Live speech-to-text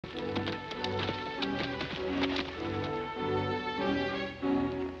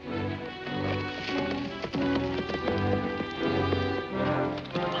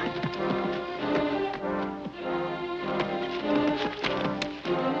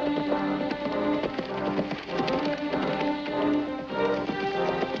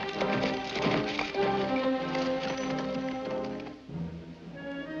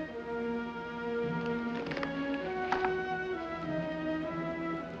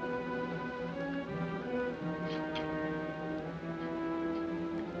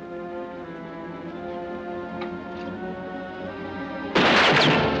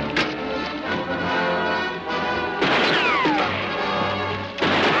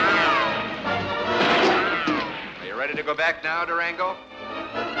Go back now, Durango?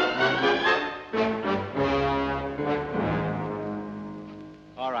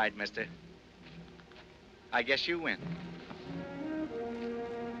 All right, mister. I guess you win.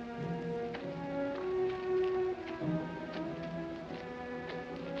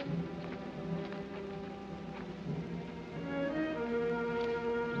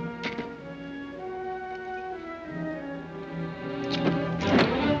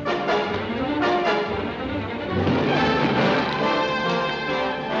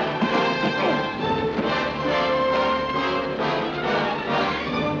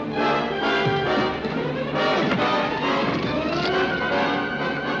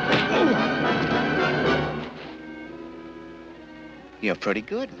 You're pretty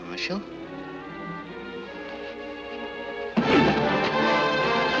good, Marshal.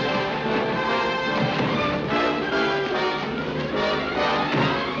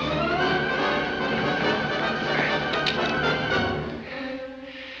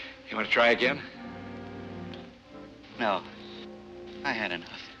 You want to try again? No, I had enough.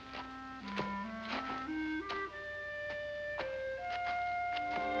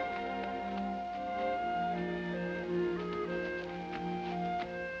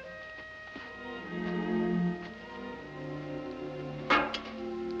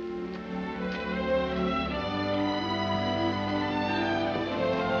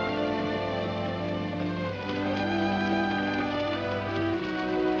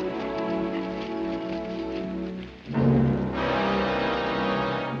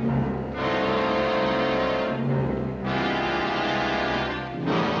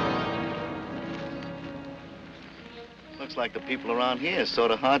 Looks like the people around here are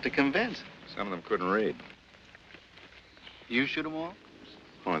sort of hard to convince. Some of them couldn't read. You shoot them all?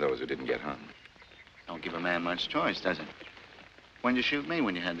 One of those who didn't get hung. Don't give a man much choice, does it? When'd you shoot me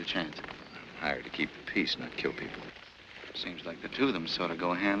when you had the chance? I'm hired to keep the peace, not kill people. Seems like the two of them sort of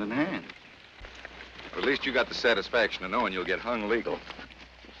go hand in hand. Well, at least you got the satisfaction of knowing you'll get hung legal.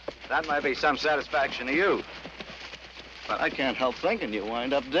 That might be some satisfaction to you. But I can't help thinking you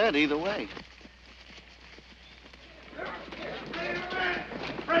wind up dead either way.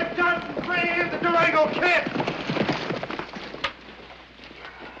 Frame Johnson, bring in the Durango Kid!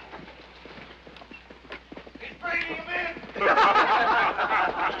 He's bringing him in!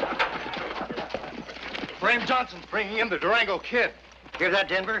 Frame Johnson's bringing in the Durango Kid. Hear that,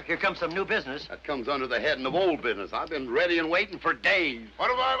 Denver? Here comes some new business. That comes under the heading of old business. I've been ready and waiting for days. What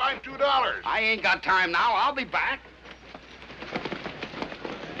if I like $2? I ain't got time now. I'll be back.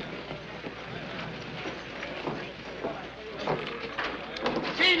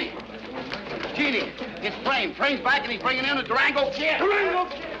 Jeannie! Jeannie, it's Frame. Frame's back and he's bringing in the Durango Kid. Durango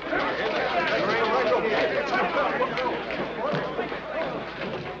Kid!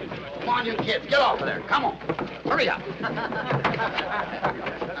 Come on, you kids. Get off of there. Come on. Hurry up.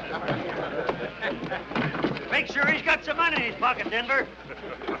 Make sure he's got some money in his pocket, Denver.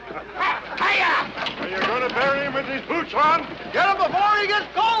 Hiya! Are you going to bury him with his boots on? Get him before he gets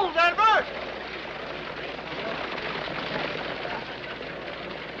cold, Denver!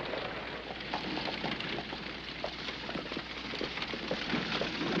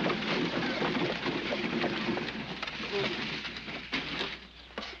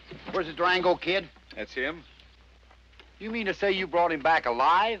 Where's the Durango Kid? That's him? You mean to say you brought him back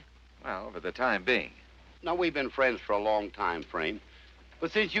alive? Well, for the time being. Now, we've been friends for a long time, Frame.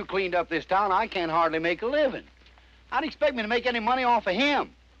 But since you cleaned up this town, I can't hardly make a living. How'd you expect me to make any money off of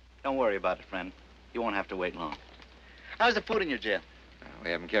him? Don't worry about it, friend. You won't have to wait long. How's the food in your jail? Well, we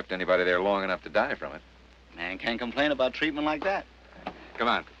haven't kept anybody there long enough to die from it. Man can't complain about treatment like that. Come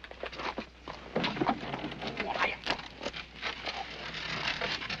on.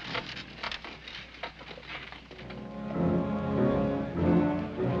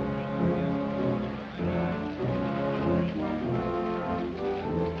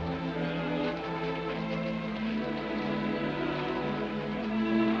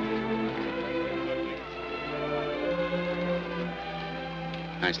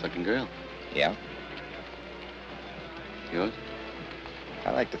 nice-looking girl. Yeah? Yours?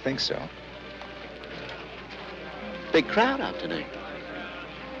 I like to think so. Big crowd out today.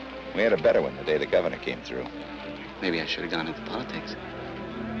 We had a better one the day the governor came through. Maybe I should have gone into politics.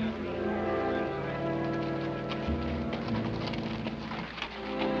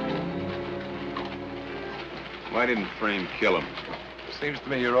 Why didn't Frame kill him? Seems to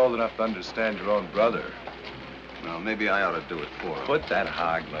me you're old enough to understand your own brother. Well, maybe I ought to do it for him. Put that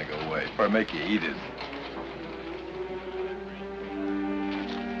hog leg away, or make you eat it.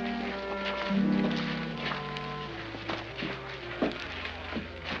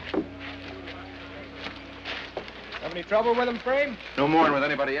 Have any trouble with him, Frame? No more than with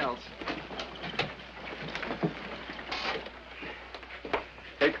anybody else.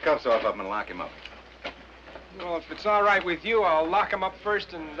 Take the cuffs off of him and lock him up. Well, if it's all right with you, I'll lock him up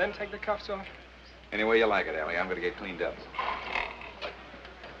first and then take the cuffs off. Any way you like it, Allie. I'm going to get cleaned up.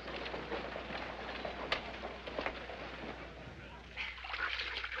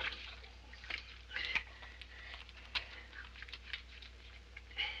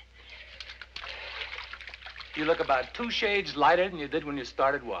 You look about 2 shades lighter than you did when you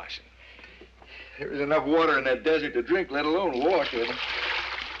started washing. There was enough water in that desert to drink, let alone wash with.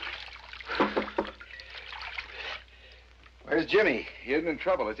 Where's Jimmy? He isn't in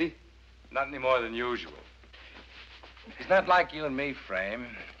trouble, is he? Not any more than usual. He's not like you and me, Frame.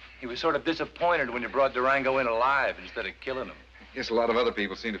 He was sort of disappointed when you brought Durango in alive instead of killing him. Guess a lot of other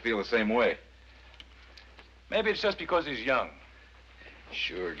people seem to feel the same way. Maybe it's just because he's young.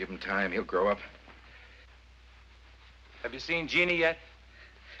 Sure, give him time. He'll grow up. Have you seen Jeannie yet?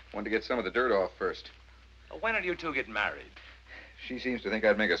 Wanted to get some of the dirt off first. When did you two get married? She seems to think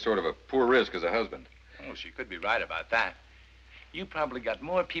I'd make a sort of a poor risk as a husband. Oh, she could be right about that. You probably got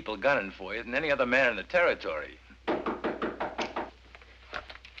more people gunning for you than any other man in the territory.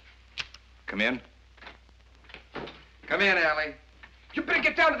 Come in. Come in, Allie. You better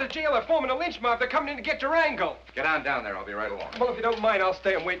get down to the jail. They're forming a lynch mob. They're coming in to get Durango. Get on down there. I'll be right along. Well, if you don't mind, I'll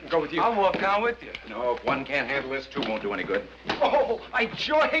stay and wait and go with you. I'll walk down with you. No, if one can't handle this, 2 won't do any good. Oh, I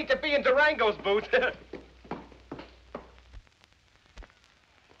sure hate to be in Durango's booth.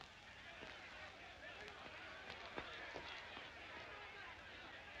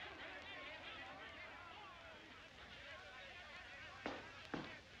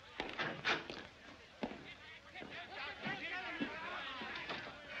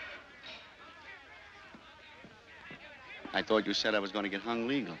 I thought you said I was going to get hung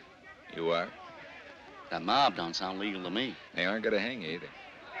legal. You are? That mob don't sound legal to me. They aren't going to hang you either.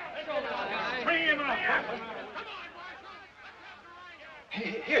 Bring him up.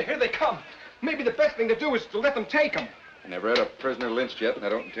 Here they come. Maybe the best thing to do is to let them take him. I never had a prisoner lynched yet, and I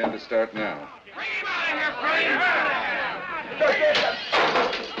don't intend to start now. Bring him out of here,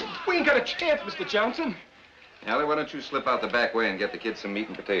 Frame! We ain't got a chance, Mr. Johnson. Allie, why don't you slip out the back way and get the kid some meat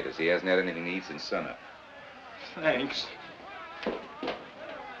and potatoes? He hasn't had anything to eat since sunup. Thanks.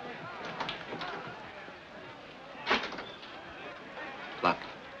 Luck.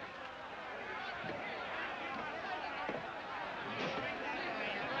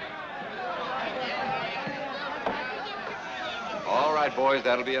 All right, boys,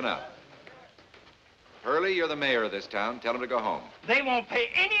 that'll be enough. Hurley, you're the mayor of this town. Tell him to go home. They won't pay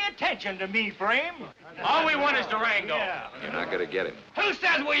any attention to me, Frame. All we want is Durango. You're not going to get him. Who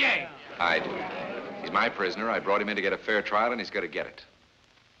says we ain't? I do. He's my prisoner. I brought him in to get a fair trial, and he's going to get it.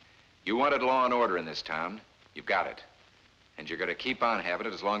 You wanted law and order in this town. You've got it. And you're going to keep on having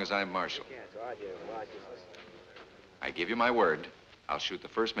it as long as I'm marshal. I give you my word. I'll shoot the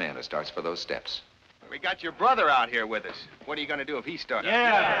first man who starts for those steps. We got your brother out here with us. What are you going to do if he starts?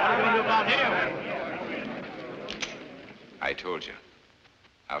 Yeah, what are we going to do about him? I told you.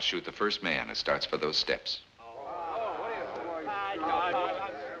 I'll shoot the first man who starts for those steps.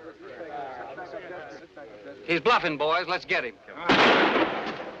 He's bluffing, boys. Let's get him.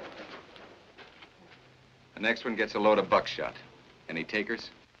 The next one gets a load of buckshot. Any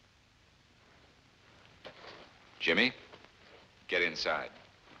takers? Jimmy, get inside.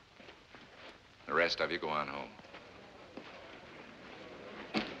 The rest of you go on home.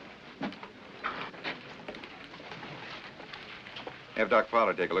 Have Doc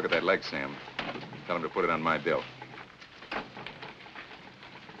Fowler take a look at that leg, Sam. Tell him to put it on my bill.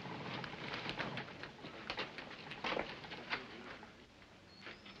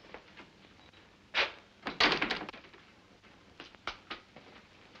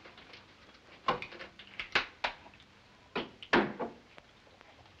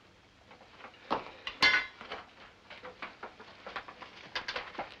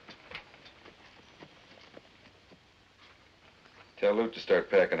 Tell Luke to start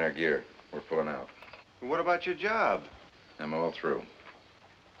packing our gear. We're pulling out. What about your job? I'm all through.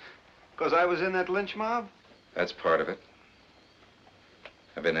 Because I was in that lynch mob? That's part of it.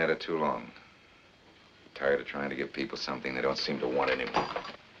 I've been at it too long. Tired of trying to give people something they don't seem to want anymore.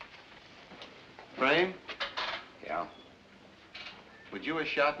 Frame, Yeah? would you have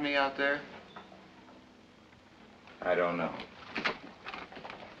shot me out there? I don't know.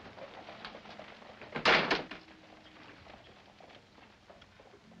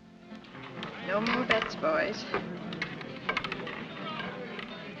 No more bets, boys.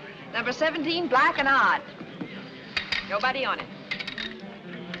 Number 17, black and odd. Nobody on it.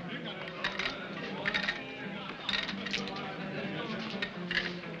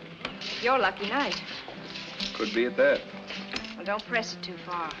 Your lucky night. Could be at that. Well, don't press it too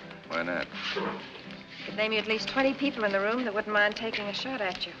far. Why not? Could name you at least 20 people in the room that wouldn't mind taking a shot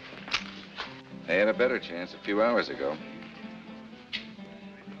at you. They had a better chance a few hours ago.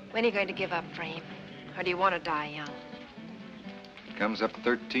 When are you going to give up, Frame? Or do you want to die young? If it comes up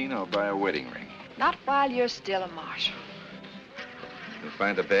 13, I'll buy a wedding ring. Not while you're still a marshal. You'll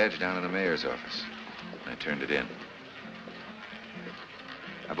find the badge down in the mayor's office. I turned it in.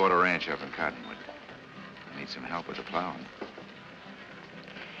 I bought a ranch up in Cottonwood. I need some help with the plowing.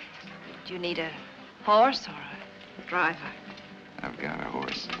 Do you need a horse or a driver? I've got a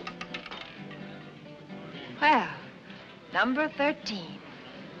horse. Well, number 13,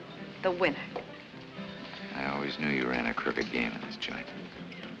 the winner. I always knew you ran a crooked game in this joint.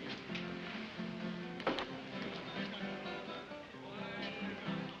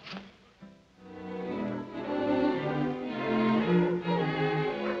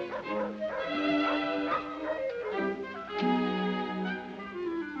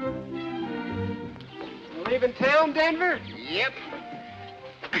 Leaving town, Denver? Yep.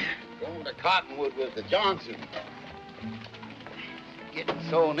 Going to Cottonwood with the Johnson. Getting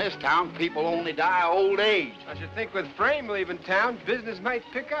so in this town, people only die of old age. I should think with Frame leaving town, business might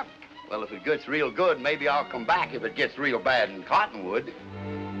pick up. Well, if it gets real good, maybe I'll come back if it gets real bad in Cottonwood.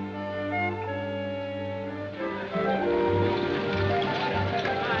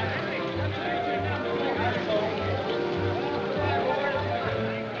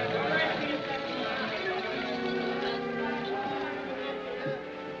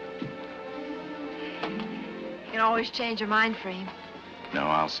 You can always change your mind, Frame. No,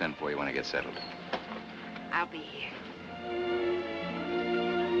 I'll send for you when I get settled. I'll be here.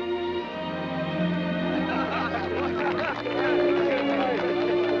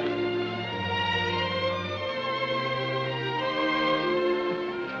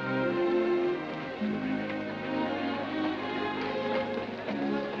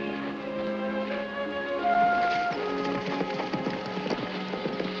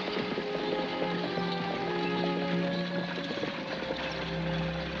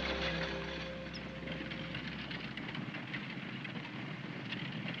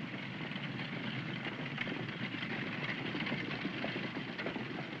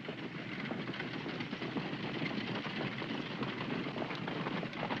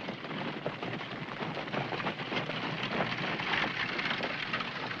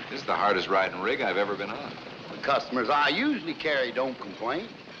 This is the hardest riding rig I've ever been on. The customers I usually carry don't complain.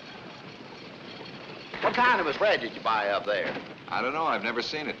 What kind of a spread did you buy up there? I don't know. I've never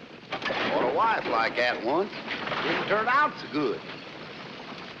seen it. Bought a wife like that once. Didn't turn out so good.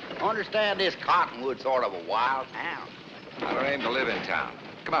 Understand this Cottonwood's sort of a wild town. I don't aim to live in town.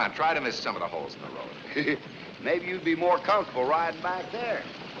 Come on, try to miss some of the holes in the road. Maybe you'd be more comfortable riding back there.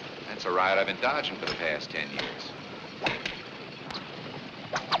 That's a ride I've been dodging for the past 10 years.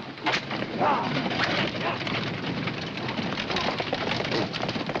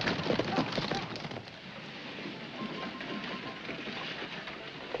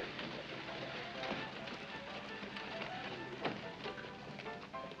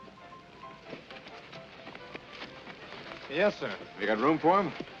 Yes, sir. You got room for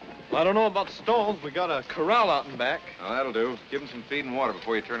him? Well, I don't know about the stalls. We got a corral out in back. Oh, that'll do. Give him some feed and water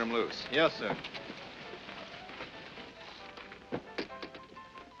before you turn him loose. Yes, sir.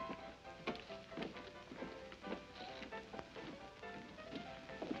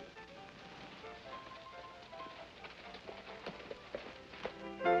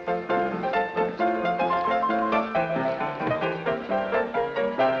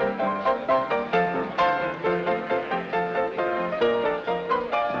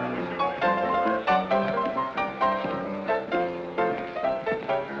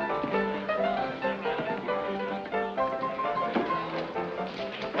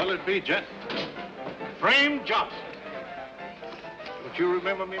 What'll it be, gent? Frame Johnson. Don't you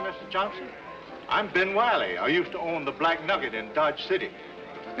remember me, Mr. Johnson? I'm Ben Wiley. I used to own the Black Nugget in Dodge City.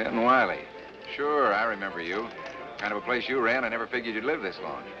 Ben Wiley. Sure, I remember you. Kind of a place you ran, I never figured you'd live this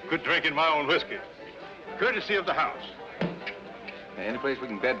long. Good drinking my own whiskey. Courtesy of the house. Hey, any place we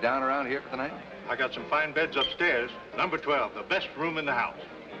can bed down around here for the night? I got some fine beds upstairs. Number 12, the best room in the house.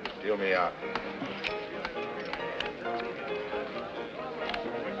 Deal me out.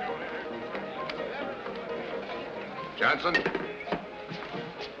 Johnson?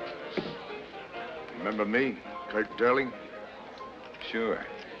 Remember me, Kurt Durling? Sure.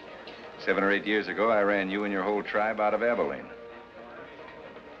 7 or 8 years ago, I ran you and your whole tribe out of Abilene.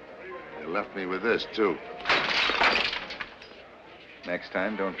 You left me with this, too. Next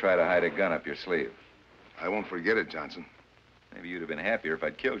time, don't try to hide a gun up your sleeve. I won't forget it, Johnson. Maybe you'd have been happier if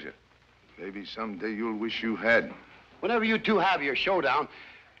I'd killed you. Maybe someday you'll wish you had. Whenever you two have your showdown,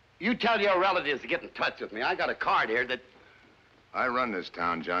 you tell your relatives to get in touch with me. I got a card here that... I run this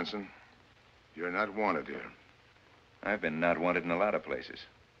town, Johnson. You're not wanted here. I've been not wanted in a lot of places.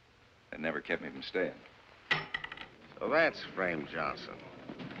 That never kept me from staying. So that's Frame Johnson.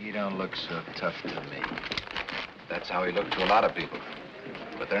 You don't look so tough to me. That's how he looked to a lot of people.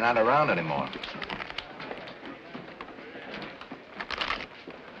 But they're not around anymore.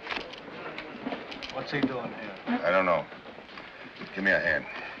 What's he doing here? I don't know. Give me a hand.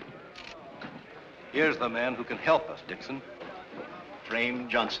 Here's the man who can help us, Dixon. Frame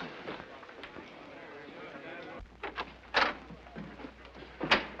Johnson.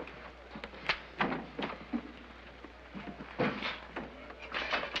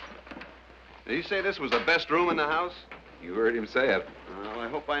 Did he say this was the best room in the house? You heard him say it. Well, I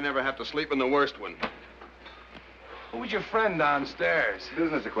hope I never have to sleep in the worst one. Who was your friend downstairs?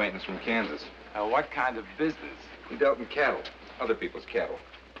 Business acquaintance from Kansas. What kind of business? He dealt in cattle. Other people's cattle.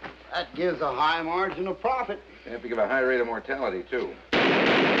 That gives a high margin of profit. They have to give a high rate of mortality, too.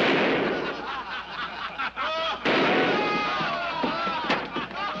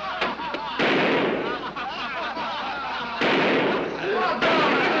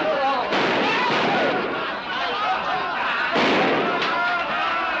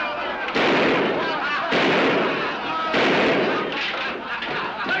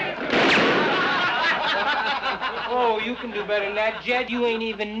 You can do better than that, Jed. You ain't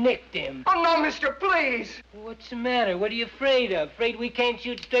even nicked him. Oh, no, mister, please. What's the matter? What are you afraid of? Afraid we can't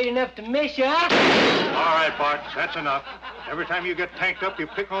shoot straight enough to miss you, huh? All right, Bart, that's enough. Every time you get tanked up, you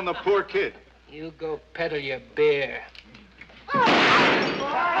pick on the poor kid. You go peddle your beer. All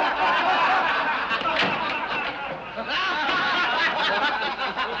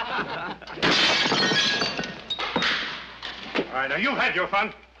right, now you've had your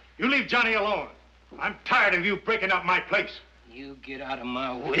fun. You leave Johnny alone. I'm tired of you breaking up my place. You get out of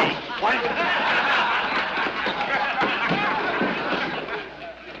my way. What?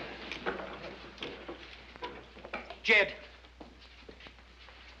 Jed.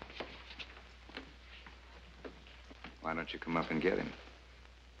 Why don't you come up and get him?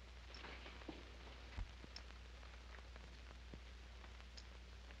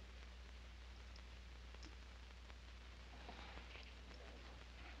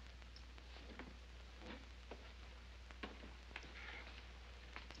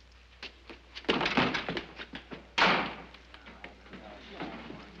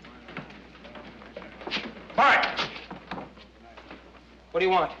 Bart! What do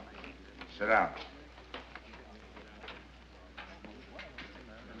you want? Sit down.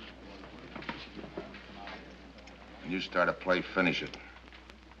 When you start a play, finish it.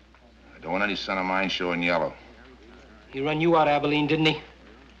 I don't want any son of mine showing yellow. He run you out of Abilene, didn't he?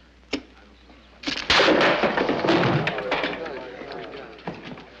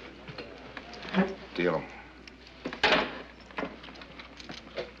 Deal him.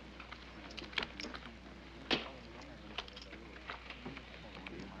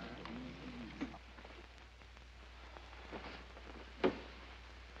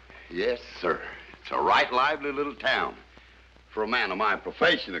 Yes, sir. It's a right lively little town. For a man of my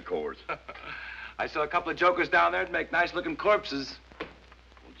profession, of course. I saw a couple of jokers down there that make nice-looking corpses.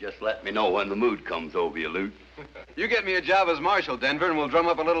 Well, just let me know when the mood comes over you, Luke. You get me a job as marshal, Denver, and we'll drum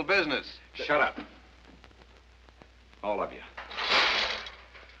up a little business. Shut up. All of you.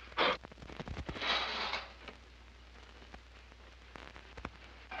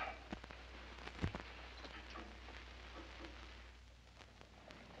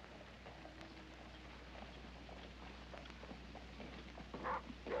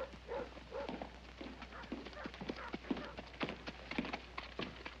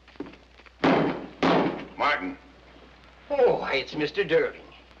 Martin, Oh, why, it's Mr. Durling.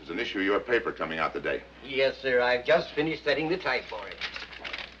 there's an issue of your paper coming out today. Yes, sir. I've just finished setting the type for it.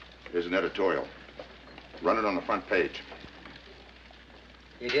 Here's an editorial. Run it on the front page.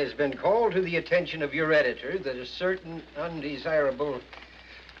 It has been called to the attention of your editor that a certain undesirable...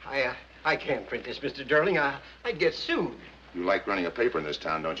 I can't print this, Mr. Durling. I'd get sued. You like running a paper in this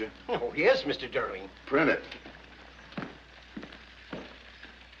town, don't you? Oh, yes, Mr. Durling. Print it.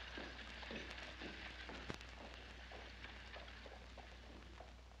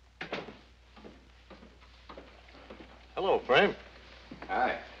 Hello, Frame.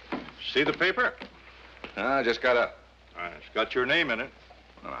 Hi. See the paper? I just got up. It's got your name in it.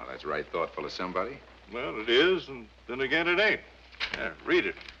 Well, that's right thoughtful of somebody. Well, it is, and then again it ain't. Read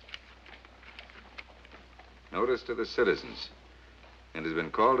it. Notice to the citizens. It has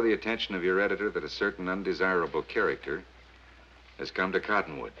been called to the attention of your editor that a certain undesirable character has come to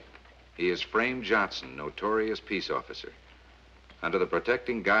Cottonwood. He is Frame Johnson, notorious peace officer. Under the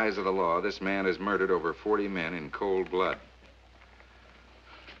protecting guise of the law, this man has murdered over 40 men in cold blood.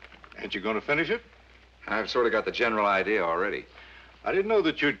 Ain't you going to finish it? I've sort of got the general idea already. I didn't know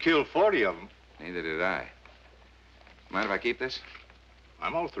that you'd killed 40 of them. Neither did I. Mind if I keep this?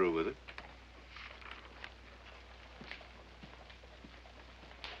 I'm all through with it.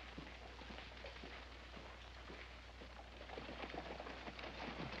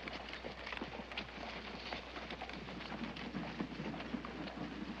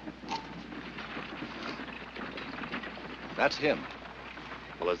 That's him.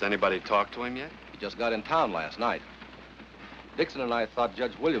 Well, has anybody talked to him yet? He just got in town last night. Dixon and I thought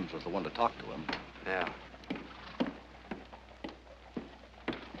Judge Williams was the one to talk to him. Yeah.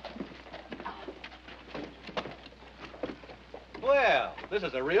 Well, this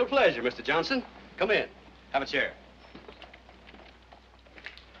is a real pleasure, Mr. Johnson. Come in. Have a chair.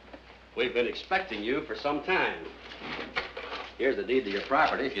 We've been expecting you for some time. Here's the deed to your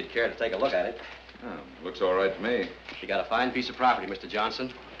property, if you'd care to take a look at it. Oh, looks all right to me. You got a fine piece of property, Mr.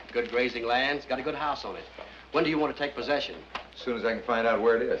 Johnson. Good grazing land. It's got a good house on it. When do you want to take possession? As soon as I can find out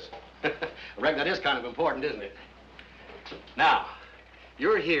where it is. I reckon that is kind of important, isn't it? Now,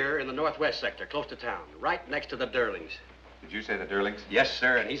 you're here in the northwest sector, close to town, right next to the Durlings. Did you say the Durlings? Yes,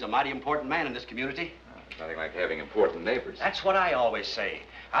 sir, and he's a mighty important man in this community. There's nothing like having important neighbors. That's what I always say.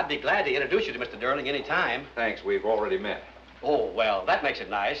 I'd be glad to introduce you to Mr. Durling any time. Thanks, we've already met. Oh, well, that makes it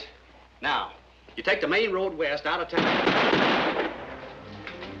nice. Now, you take the main road west out of town.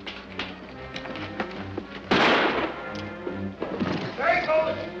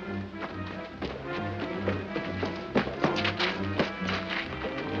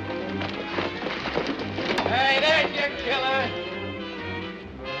 Hey, there's your killer.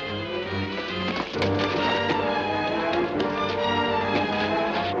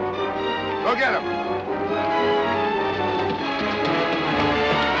 Go get him.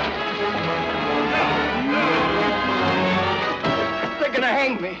 They're gonna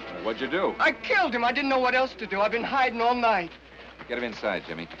hang me. What'd you do? I killed him. I didn't know what else to do. I've been hiding all night. Get him inside,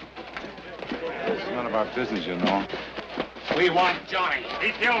 Jimmy. It's none of our business, you know. We want Johnny.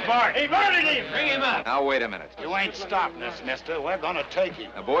 He killed Bart. He murdered him. Bring him up. Now, wait a minute. You ain't stopping us, mister. We're gonna take him.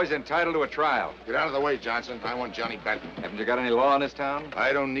 The boy's entitled to a trial. Get out of the way, Johnson. I want Johnny Benton. Haven't you got any law in this town?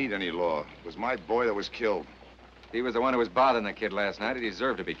 I don't need any law. It was my boy that was killed. He was the one who was bothering the kid last night. He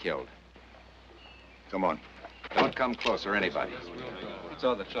deserved to be killed. Come on. Don't come closer, anybody. What's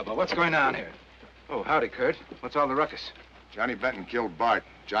all the trouble? What's going on here? Oh, howdy, Kurt. What's all the ruckus? Johnny Benton killed Bart.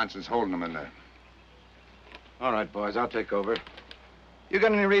 Johnson's holding him in there. All right, boys, I'll take over. You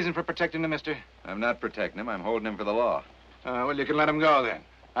got any reason for protecting him, mister? I'm not protecting him. I'm holding him for the law. Well, you can let him go, then.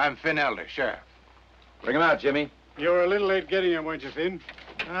 I'm Finn Elder, sheriff. Bring him out, Jimmy. You were a little late getting him, weren't you, Finn?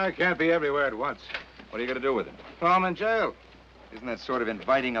 I can't be everywhere at once. What are you going to do with him? Throw him in jail. Isn't that sort of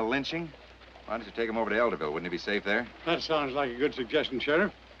inviting a lynching? Why don't you take him over to Elderville? Wouldn't he be safe there? That sounds like a good suggestion,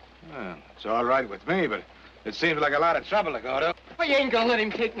 Sheriff. Well, it's all right with me, but it seems like a lot of trouble to go to. Well, you ain't gonna let him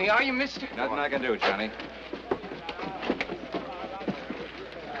take me, are you, mister? Nothing I can do, Johnny.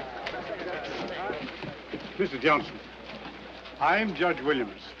 Mr. Johnson, I'm Judge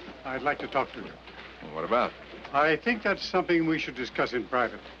Williams. I'd like to talk to you. Well, what about? I think that's something we should discuss in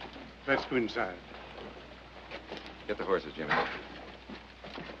private. Let's go inside. Get the horses, Jimmy.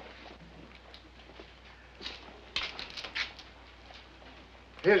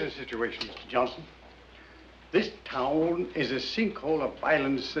 Here's the situation, Mr. Johnson. This town is a sinkhole of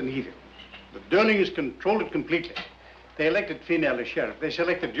violence and evil. The Durlings control it completely. They elected Finn Elder sheriff. They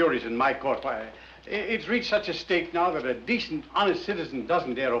selected juries in my court. Why, it's reached such a state now that a decent, honest citizen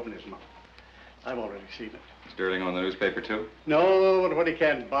doesn't dare open his mouth. I've already seen it. Is Durling on the newspaper, too? No, but what he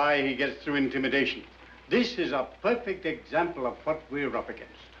can't buy, he gets through intimidation. This is a perfect example of what we're up against.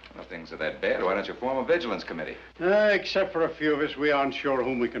 Well, if things are that bad, why don't you form a vigilance committee? Except for a few of us, we aren't sure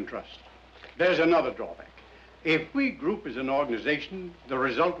whom we can trust. There's another drawback. If we group as an organization, the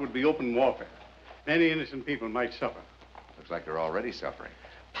result would be open warfare. Many innocent people might suffer. Looks like they're already suffering.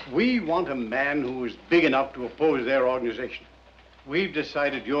 We want a man who is big enough to oppose their organization. We've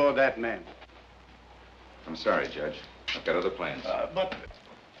decided you're that man. I'm sorry, Judge. I've got other plans. But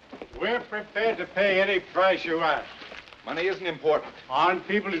we're prepared to pay any price you ask. Money isn't important. Aren't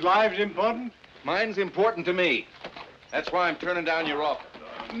people's lives important? Mine's important to me. That's why I'm turning down your offer.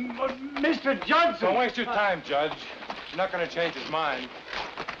 Mr. Johnson! Don't waste your time, Judge. You're not going to change his mind.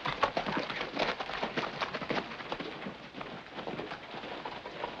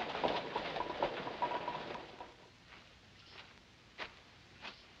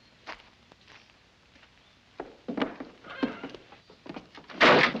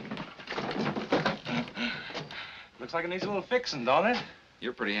 Looks like it needs a little fixing, don't it?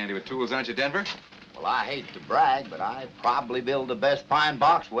 You're pretty handy with tools, aren't you, Denver? Well, I hate to brag, but I probably build the best pine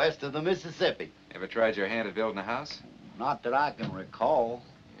box west of the Mississippi. Ever tried your hand at building a house? Not that I can recall.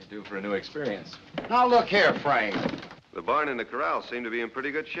 You're due for a new experience. Now, look here, Frame. The barn and the corral seem to be in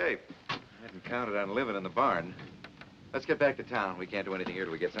pretty good shape. I hadn't counted on living in the barn. Let's get back to town. We can't do anything here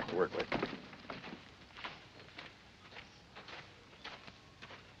till we get something to work with.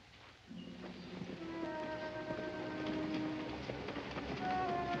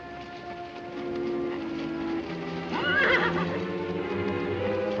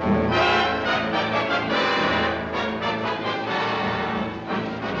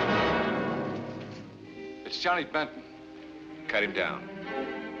 Johnny Benton. Cut him down.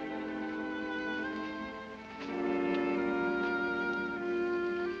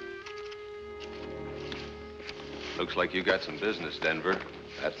 Looks like you got some business, Denver.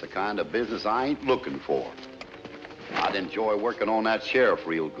 That's the kind of business I ain't looking for. I'd enjoy working on that sheriff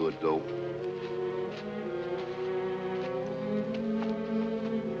real good, though.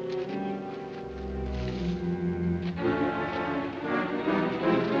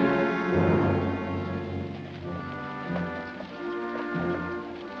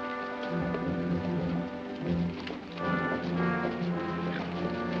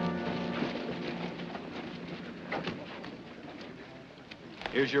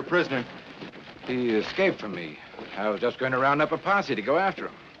 Here's your prisoner. He escaped from me. I was just going to round up a posse to go after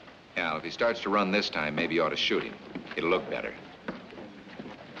him. Yeah, if he starts to run this time, maybe you ought to shoot him. It'll look better.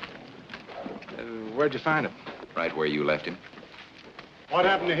 Where'd you find him? Right where you left him. What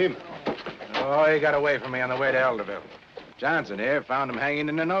happened to him? Oh, he got away from me on the way to Elderville. Johnson here found him hanging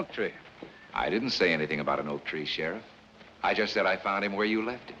in an oak tree. I didn't say anything about an oak tree, Sheriff. I just said I found him where you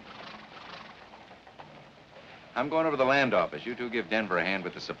left him. I'm going over to the land office. You two give Denver a hand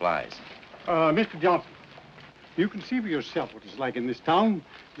with the supplies. Mr. Johnson, you can see for yourself what it's like in this town.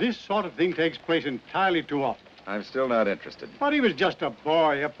 This sort of thing takes place entirely too often. I'm still not interested. But he was just a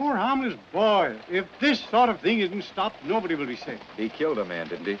boy, a poor harmless boy. If this sort of thing isn't stopped, nobody will be safe. He killed a man,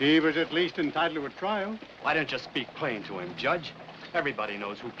 didn't he? He was at least entitled to a trial. Why don't you speak plain to him, Judge? Everybody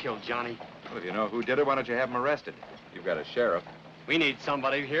knows who killed Johnny. Well, if you know who did it, why don't you have him arrested? You've got a sheriff. We need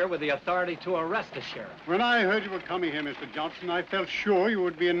somebody here with the authority to arrest the sheriff. When I heard you were coming here, Mr. Johnson, I felt sure you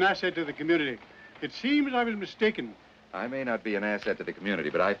would be an asset to the community. It seems I was mistaken. I may not be an asset to the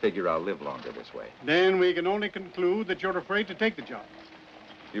community, but I figure I'll live longer this way. Then we can only conclude that you're afraid to take the job.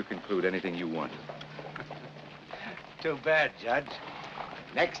 You conclude anything you want. Too bad, Judge.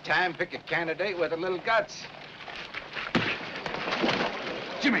 Next time, pick a candidate with a little guts.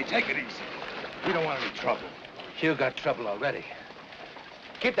 Jimmy, take it easy. We don't want any trouble. You got trouble already.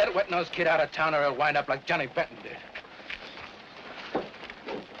 Keep that wet-nosed kid out of town or he'll wind up like Johnny Benton did.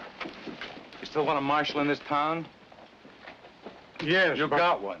 You still want a marshal in this town? Yes, You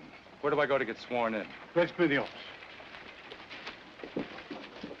got one. Where do I go to get sworn in? Let's go to the office.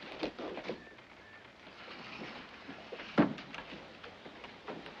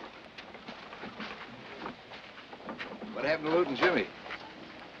 What happened to Luke and Jimmy?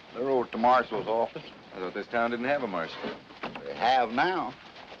 They're over at the marshal's office. I thought this town didn't have a marshal. They have now.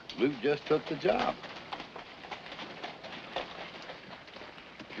 Luke just took the job.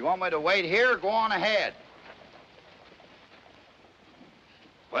 If you want me to wait here, go on ahead.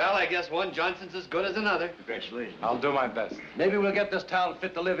 Well, I guess one Johnson's as good as another. Congratulations. I'll do my best. Maybe we'll get this town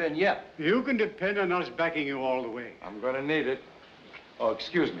fit to live in yet. You can depend on us backing you all the way. I'm going to need it. Oh,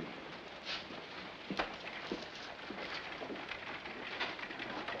 excuse me.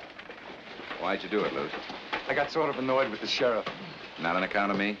 Why'd you do it, Luke? I got sort of annoyed with the sheriff. Not on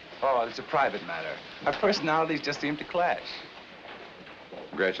account of me? Oh, it's a private matter. Our personalities just seem to clash.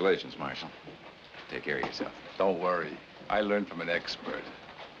 Congratulations, Marshal. Take care of yourself. Don't worry. I learned from an expert.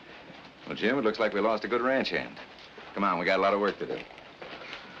 Well, Jim, it looks like we lost a good ranch hand. Come on, we got a lot of work to do.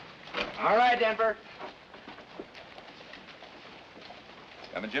 All right, Denver.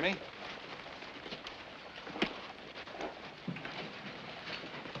 Coming, Jimmy?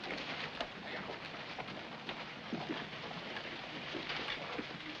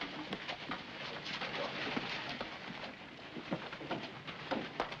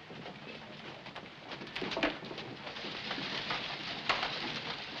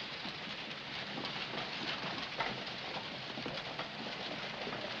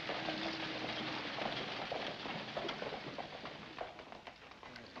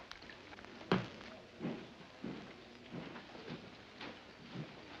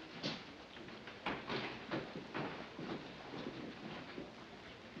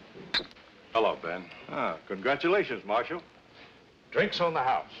 Hello, Ben. Ah, congratulations, Marshal. Drinks on the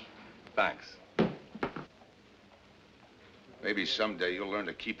house. Thanks. Maybe someday you'll learn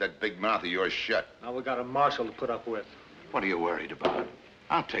to keep that big mouth of yours shut. Now we got a marshal to put up with. What are you worried about?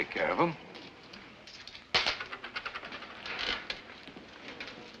 I'll take care of him.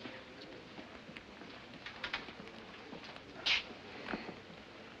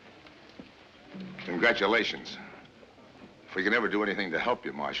 Congratulations. If we can ever do anything to help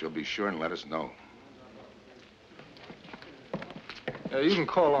you, Marshal, be sure and let us know. You can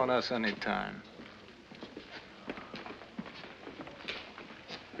call on us anytime.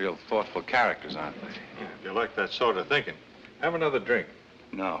 Real thoughtful characters, aren't they? Yeah, if you like that sort of thinking, have another drink.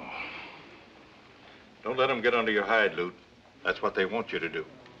 No. Don't let them get under your hide, Lute. That's what they want you to do.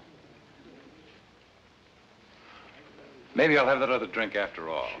 Maybe I'll have that other drink after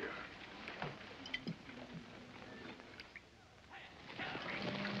all. Sure.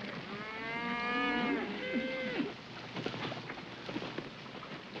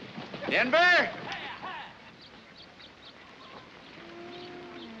 Denver?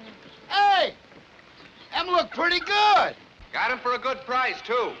 Hey! Them look pretty good. Got him for a good price,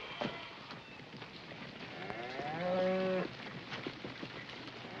 too.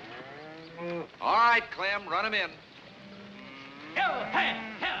 All right, Clem, run him in.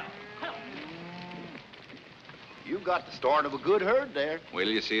 You got the start of a good herd there. Wait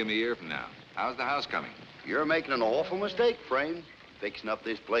till you see him a year from now. How's the house coming? You're making an awful mistake, Frame. Fixing up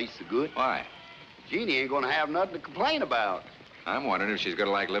this place so good. Why? Jeannie ain't gonna have nothing to complain about. I'm wondering if she's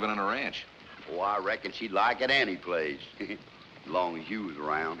gonna like living on a ranch. Oh, I reckon she'd like it any place. As long as you was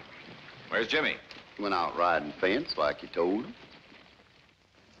around. Where's Jimmy? Went out riding fence like you told him.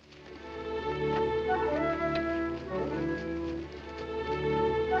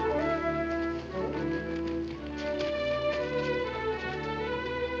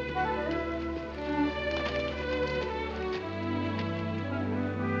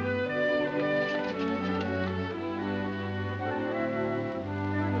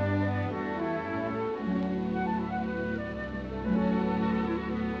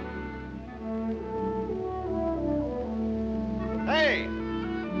 Hey!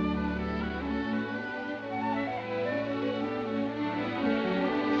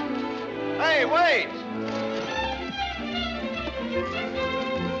 Hey, wait!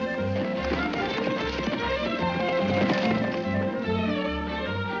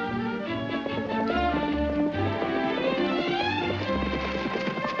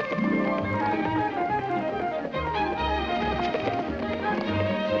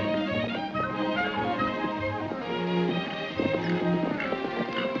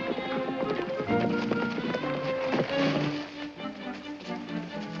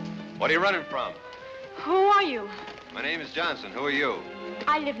 What are you running from? Who are you? My name is Johnson. Who are you?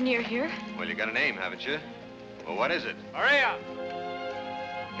 I live near here. Well, you got a name, haven't you? Well, what is it? Hurry up.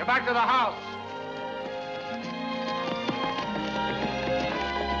 Get back to the house.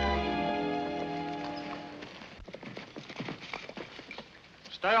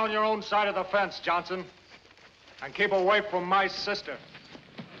 Stay on your own side of the fence, Johnson. And keep away from my sister.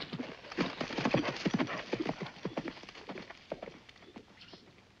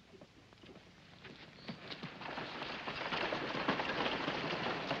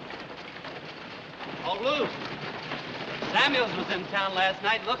 Oh, Lou. Samuels was in town last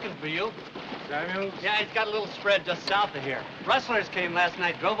night looking for you. Samuels? Yeah, he's got a little spread just south of here. Rustlers came last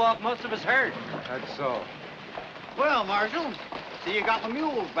night, drove off most of his herd. That's so. Well, Marshal, see you got the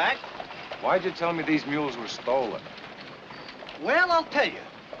mules back. Why'd you tell me these mules were stolen? Well, I'll tell you.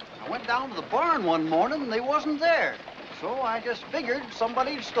 I went down to the barn one morning and they wasn't there. So I just figured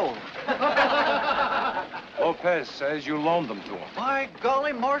somebody'd stolen them. Lopez says you loaned them to him. By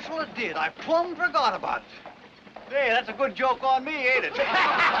golly, Marshal, it did. I plumb forgot about it. Hey, that's a good joke on me, ain't it?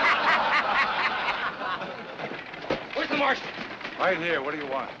 Where's the marshal? Right here. What do you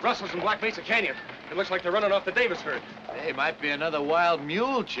want? Rustlers in Black Mesa Canyon. It looks like they're running off the Davis herd. Hey, might be another wild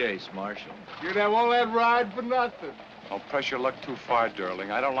mule chase, Marshal. You never won't let ride for nothing. Don't press your luck too far,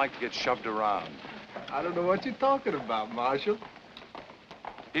 Durling. I don't like to get shoved around. I don't know what you're talking about, Marshal.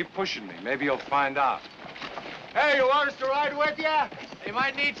 Keep pushing me. Maybe you'll find out. Hey, you want us to ride with you? You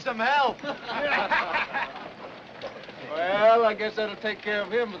might need some help. Well, I guess that'll take care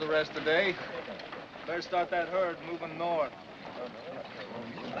of him for the rest of the day. Better start that herd moving north.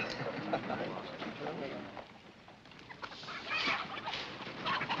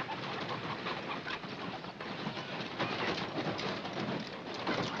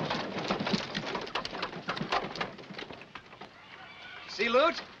 See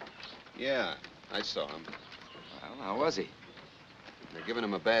Lute? Yeah, I saw him. Well, how was he? They're giving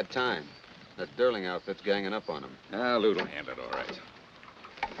him a bad time. That Durling outfit's ganging up on him. Ah, Lute will handle it all right.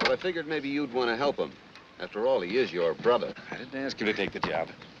 Well, I figured maybe you'd want to help him. After all, he is your brother. I didn't ask you to take the job.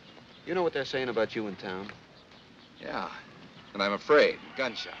 You know what they're saying about you in town? Yeah, and I'm afraid.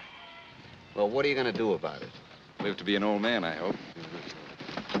 Gun-shy. Well, what are you going to do about it? Live to be an old man, I hope.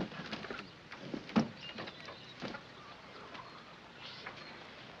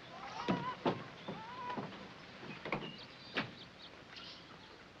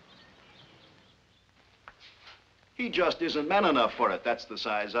 He just isn't man enough for it. That's the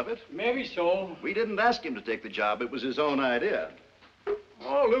size of it. Maybe so. We didn't ask him to take the job. It was his own idea.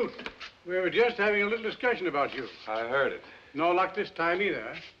 Oh, Lute, we were just having a little discussion about you. I heard it. No luck this time either,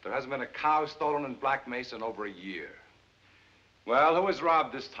 huh? There hasn't been a cow stolen in Black Mesa in over a year. Well, who was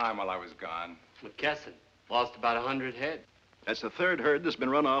robbed this time while I was gone? McKesson. Lost about 100 head. That's the third herd that's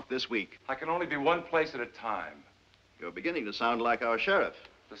been run off this week. I can only be one place at a time. You're beginning to sound like our sheriff.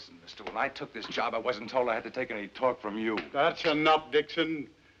 Listen, mister, when I took this job, I wasn't told I had to take any talk from you. That's enough, Dixon.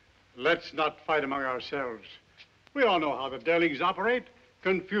 Let's not fight among ourselves. We all know how the Durlings operate.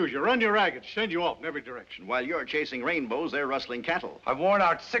 Confuse you, run you ragged, send you off in every direction. While you're chasing rainbows, they're rustling cattle. I've worn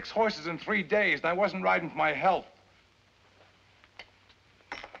out 6 horses in 3 days, and I wasn't riding for my health.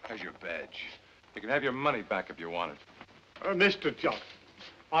 There's your badge. You can have your money back if you want it. Mr. Johnson,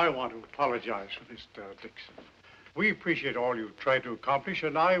 I want to apologize for Mr. Dixon. We appreciate all you've tried to accomplish,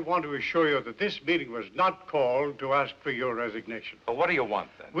 and I want to assure you that this meeting was not called to ask for your resignation. Well, what do you want,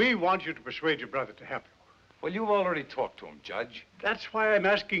 then? We want you to persuade your brother to help you. Well, you've already talked to him, Judge. That's why I'm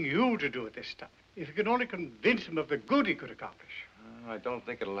asking you to do it this time. If you can only convince him of the good he could accomplish. I don't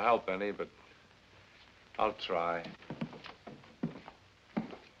think it'll help any, but I'll try.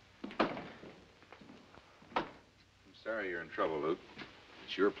 I'm sorry you're in trouble, Lute.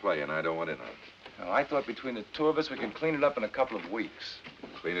 It's your play, and I don't want in on it. Now, I thought between the two of us, we can clean it up in a couple of weeks.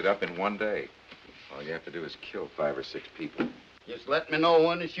 Clean it up in one day. All you have to do is kill 5 or 6 people. Just let me know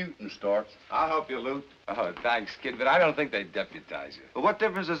when the shooting starts. I'll help you, Lute. Oh, thanks, kid, but I don't think they deputize you. But what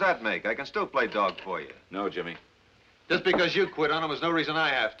difference does that make? I can still play dog for you. No, Jimmy. Just because you quit on him is no reason I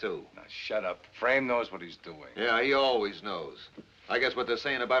have to. Now, shut up. Frame knows what he's doing. Yeah, he always knows. I guess what they're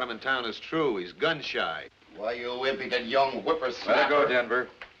saying about him in town is true. He's gun-shy. Why, you impudent young whippersnapper. Let it go, Denver.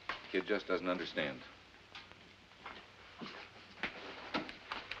 Kid just doesn't understand.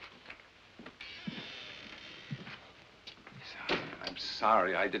 I'm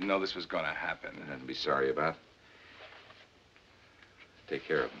sorry. I didn't know this was going to happen. Nothing to be sorry about. Take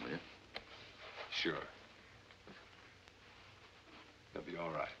care of him, will you? Sure. They'll be all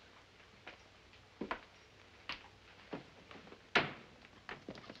right.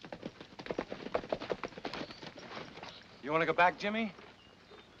 You want to go back, Jimmy?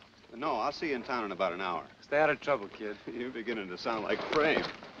 No, I'll see you in town in about an hour. Stay out of trouble, kid. You're beginning to sound like Frame.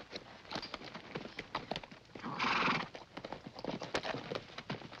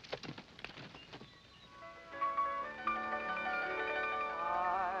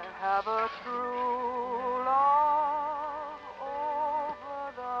 Have a true love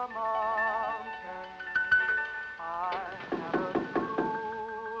over the mountain. I have a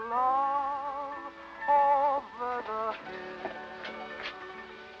true love over the hill.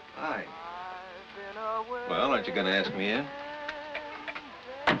 Hi. Well, aren't you going to ask me in?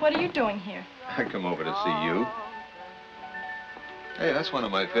 What are you doing here? I come over to see you. Hey, that's one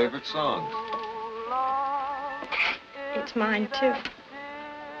of my favorite songs. It's mine, too.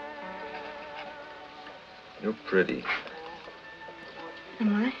 You're pretty.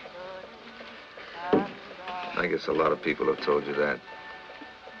 Am I? I guess a lot of people have told you that.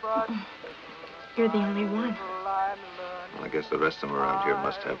 You're the only one. Well, I guess the rest of them around here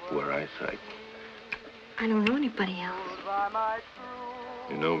must have poor eyesight. I don't know anybody else.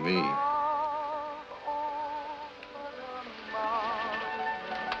 You know me.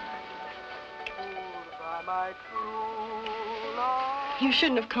 You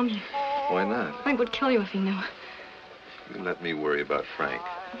shouldn't have come here. Why not? Frank would kill you if he knew. You let me worry about Frank.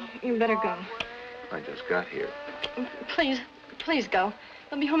 You better go. I just got here. Please, please go.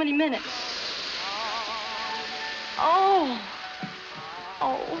 They'll be home any minute. Oh.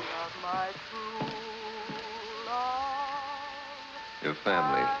 Oh. Your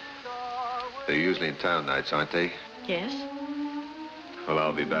family. They're usually in town nights, aren't they? Yes? Well,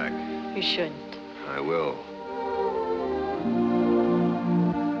 I'll be back. You shouldn't. I will.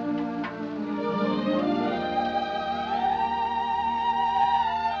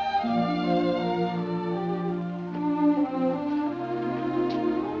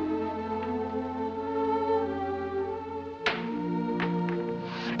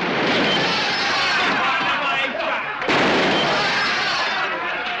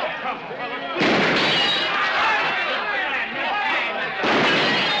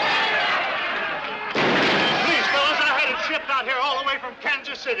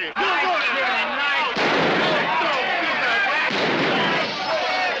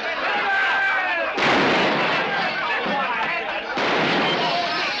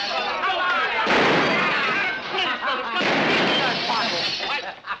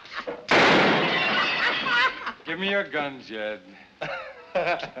 Give me your gun, Jed.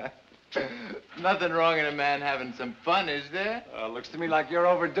 Nothing wrong in a man having some fun, is there? Looks to me like you're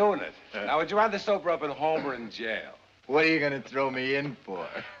overdoing it. Now, would you rather sober up at home or in jail? What are you going to throw me in for?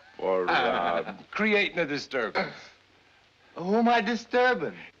 For creating a disturbance. Who am I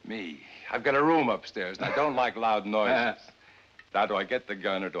disturbing? Me. I've got a room upstairs, and I don't like loud noises. Now, do I get the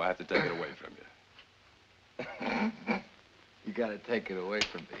gun, or do I have to take it away from you? You got to take it away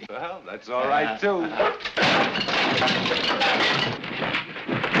from me. Well, that's all right, too.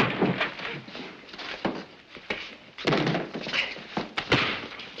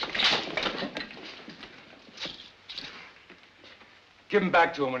 Give him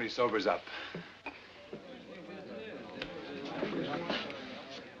back to him when he sobers up.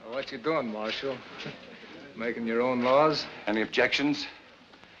 What you doing, Marshal? Making your own laws? Any objections?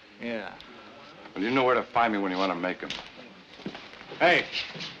 Yeah. Well, you know where to find me when you want to make them. Hey.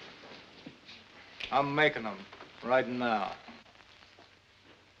 I'm making them right now.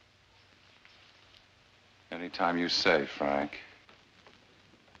 Anytime you say, Frank.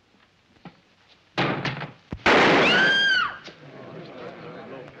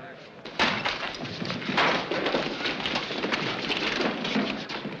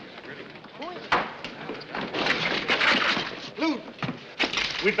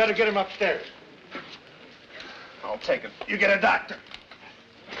 We'd better get him upstairs. I'll take it. You get a doctor.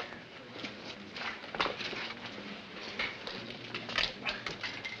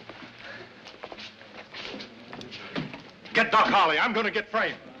 Get Doc Holly. I'm going to get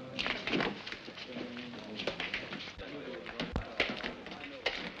Frame.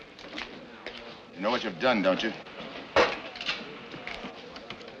 You know what you've done, don't you?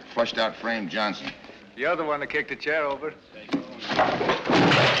 Flushed out Frame Johnson. The other one that kicked the chair over.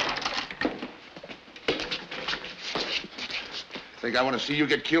 Think I want to see you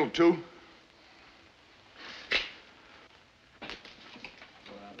get killed, too?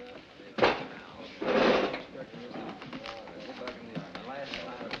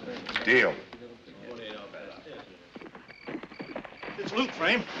 Deal. It's Luke,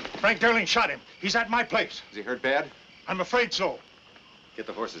 Frame. Frank Derling shot him. He's at my place. Is he hurt bad? I'm afraid so. Get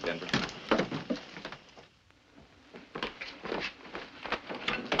the horses, Denver.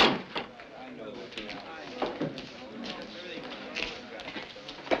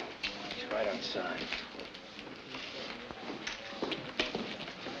 Right outside.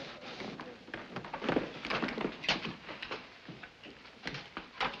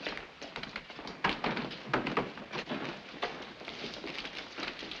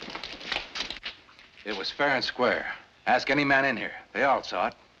 It was fair and square. Ask any man in here. They all saw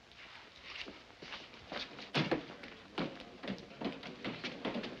it.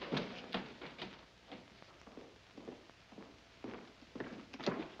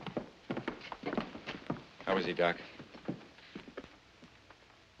 How is he, Doc?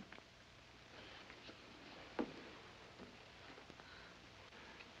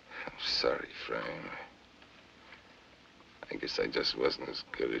 I'm sorry, Frame. I guess I just wasn't as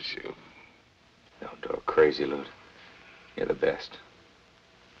good as you. Don't go crazy, Lute. You're the best.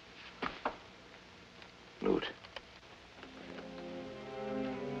 Lute.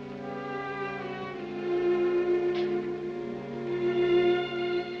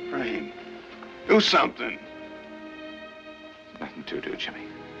 Frame, do something. Nothing to do, Jimmy.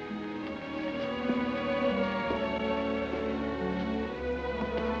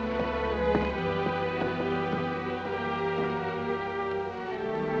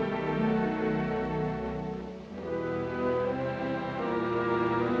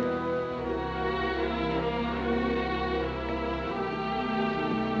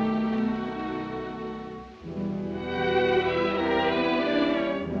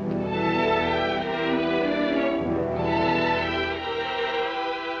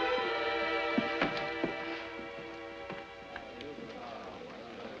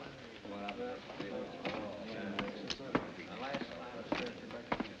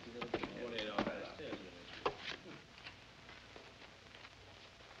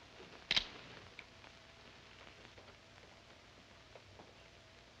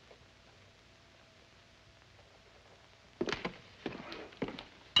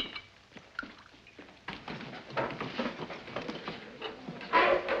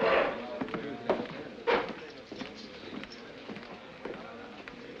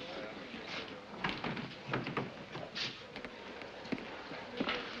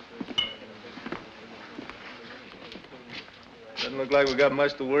 Doesn't look like we got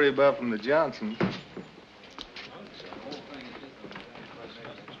much to worry about from the Johnsons.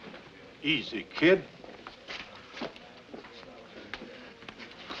 Easy, kid.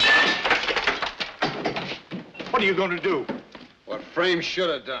 What are you going to do? What Frame should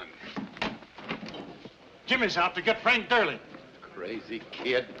have done. Jimmy's out to get Frank Durling. Crazy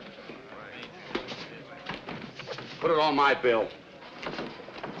kid. Put it on my bill.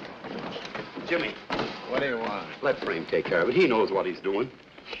 Jimmy. What do you want? Let Frame take care of it. He knows what he's doing.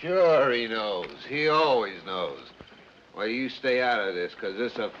 Sure he knows. He always knows. Well, you stay out of this, because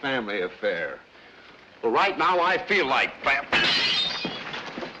this is a family affair. Well, right now, I feel like...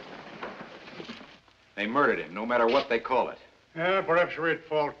 They murdered him, no matter what they call it. Yeah, perhaps we're at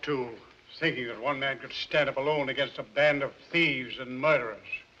fault, too. Thinking that one man could stand up alone against a band of thieves and murderers.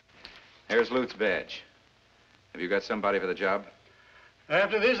 Here's Lute's badge. Have you got somebody for the job?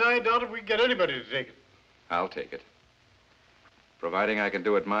 After this, I doubt if we can get anybody to take it. I'll take it. Providing I can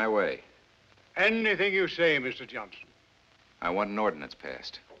do it my way. Anything you say, Mr. Johnson. I want an ordinance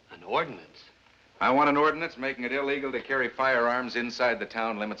passed. An ordinance? I want an ordinance making it illegal to carry firearms inside the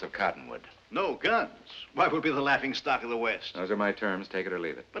town limits of Cottonwood. No guns. Why, we'll be the laughing stock of the West. Those are my terms. Take it or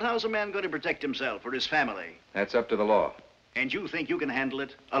leave it. But how's a man going to protect himself or his family? That's up to the law. And you think you can handle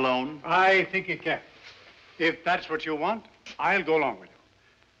it alone? I think you can. If that's what you want, I'll go along with you.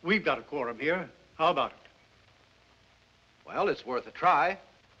 We've got a quorum here. How about it? Well, it's worth a try.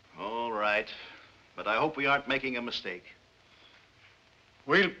 All right. But I hope we aren't making a mistake.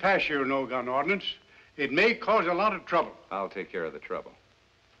 We'll pass your no-gun ordinance. It may cause a lot of trouble. I'll take care of the trouble.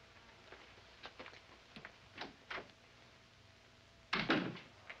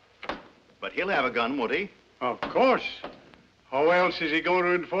 But he'll have a gun, won't he? Of course. How else is he going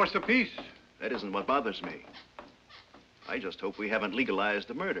to enforce the peace? That isn't what bothers me. I just hope we haven't legalized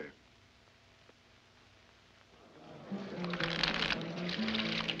the murder.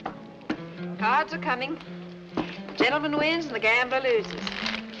 Cards are coming. Gentleman wins and the gambler loses.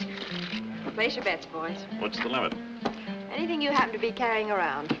 Place your bets, boys. What's the limit? Anything you happen to be carrying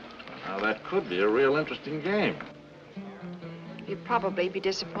around. Now, that could be a real interesting game. You'd probably be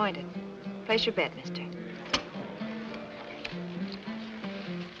disappointed. Place your bet, mister.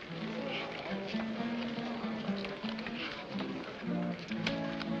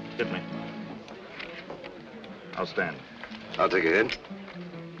 Hit me. I'll stand. I'll take a hit.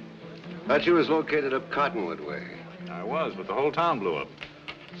 Thought you was located up Cottonwood way. I was, but the whole town blew up.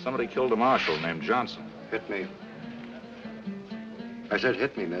 Somebody killed a marshal named Johnson. Hit me. I said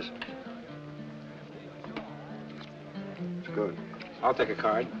hit me, miss. It's good. I'll take a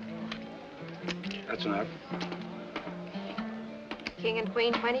card. That's enough. King and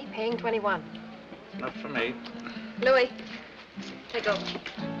queen 20, paying 21. Enough for me. Louis, take over.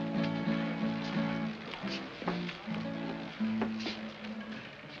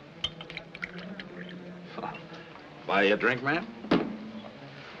 Buy you a drink, ma'am?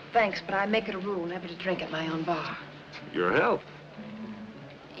 Thanks, but I make it a rule never to drink at my own bar. Your health.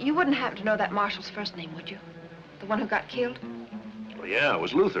 You wouldn't happen to know that marshal's first name, would you? The one who got killed? Well, yeah, it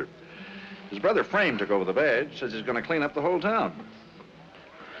was Luther. His brother Frame took over the badge, says he's going to clean up the whole town.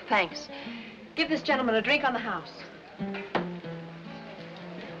 Thanks. Give this gentleman a drink on the house.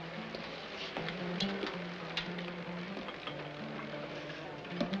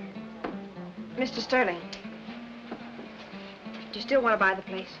 Mr. Sterling, do you still want to buy the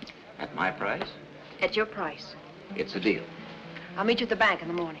place? At my price? At your price. It's a deal. I'll meet you at the bank in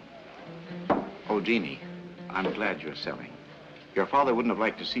the morning. Oh, Jeannie, I'm glad you're selling. Your father wouldn't have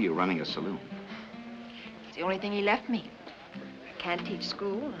liked to see you running a saloon. It's the only thing he left me. I can't teach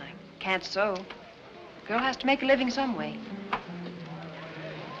school, and I can't sew. A girl has to make a living some way.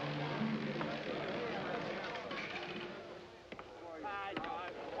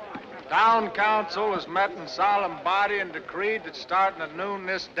 Town council has met in solemn body and decreed that starting at noon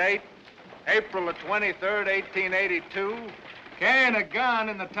this date, April the 23rd, 1882, carrying a gun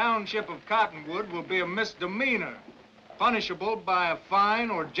in the township of Cottonwood will be a misdemeanor, punishable by a fine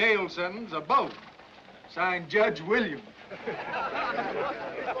or jail sentence or both. Signed, Judge William.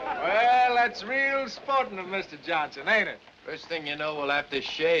 Well, that's real sporting of Mr. Johnson, ain't it? First thing you know, we'll have to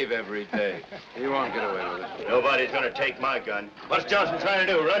shave every day. He won't get away with it. Nobody's gonna take my gun. What's Johnson trying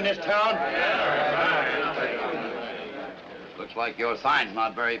to do, run this town? Looks like your sign's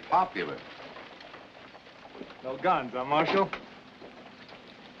not very popular. No guns, huh, Marshal?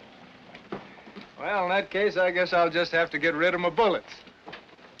 Well, in that case, I guess I'll just have to get rid of my bullets.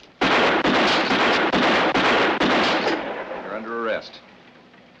 You're under arrest.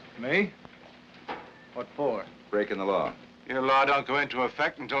 Me? What for? Breaking the law. Your law don't go into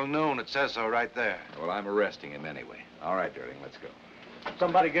effect until noon. It says so right there. Well, I'm arresting him anyway. All right, Durling, let's go.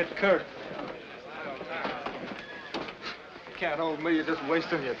 Somebody get Kurt. You can't hold me. You're just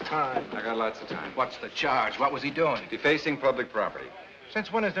wasting your time. I got lots of time. What's the charge? What was he doing? Defacing public property.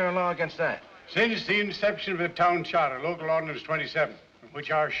 Since when is there a law against that? Since the inception of the town charter, Local Ordinance 27,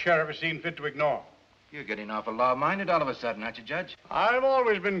 which our sheriff has seen fit to ignore. You're getting awful law-minded all of a sudden, aren't you, Judge? I've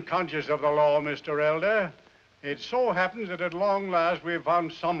always been conscious of the law, Mr. Elder. It so happens that at long last we've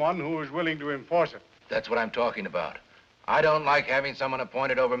found someone who is willing to enforce it. That's what I'm talking about. I don't like having someone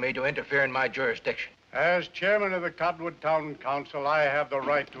appointed over me to interfere in my jurisdiction. As chairman of the Cottonwood Town Council, I have the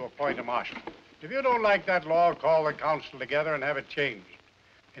right to appoint a marshal. If you don't like that law, call the council together and have it changed.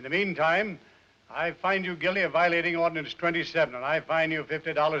 In the meantime, I find you guilty of violating Ordinance 27, and I fine you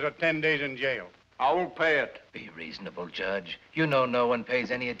 $50 or 10 days in jail. I won't pay it. Be reasonable, Judge. You know no one pays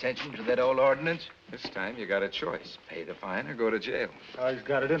any attention to that old ordinance. This time you got a choice. Pay the fine or go to jail. He's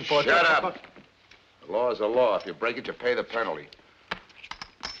got it in for Shut up. The law is a law. If you break it, you pay the penalty.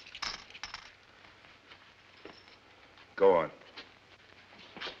 Go on.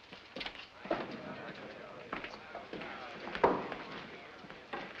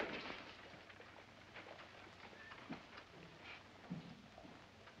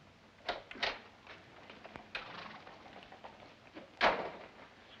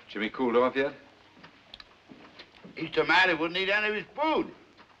 Jimmy cooled off yet? He's so mad he wouldn't eat any of his food.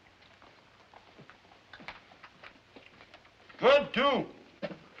 Good, too.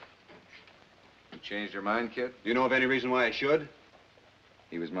 You changed your mind, kid? Do you know of any reason why I should?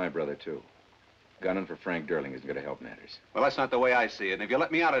 He was my brother, too. Gunning for Frank Durling isn't going to help matters. Well, that's not the way I see it. And if you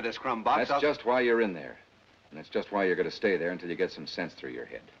let me out of this crumb box, That's just why you're in there. And that's just why you're going to stay there until you get some sense through your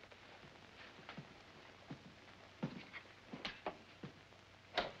head.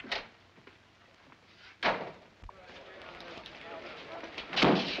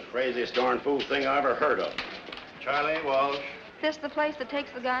 Craziest darn fool thing I ever heard of. Charlie Walsh. This the place that takes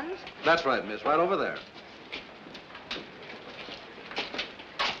the guns? That's right, miss. Right over there.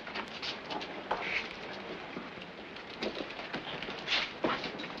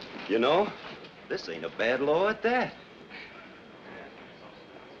 You know, this ain't a bad law at that.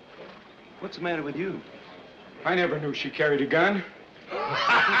 What's the matter with you? I never knew she carried a gun.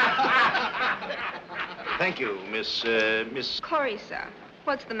 Thank you, Miss Clarissa.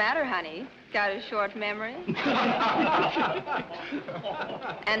 What's the matter, honey? Got a short memory?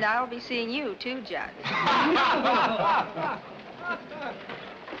 And I'll be seeing you, too, Judge.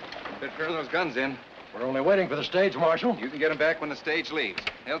 Better turn those guns in. We're only waiting for the stage, Marshal. You can get them back when the stage leaves.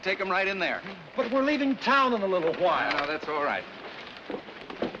 They'll take them right in there. But we're leaving town in a little while. No, that's all right.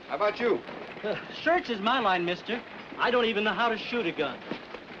 How about you? Search is my line, mister. I don't even know how to shoot a gun.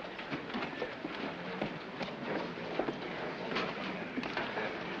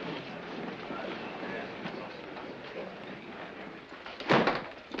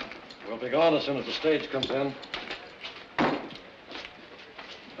 We'll be gone as soon as the stage comes in.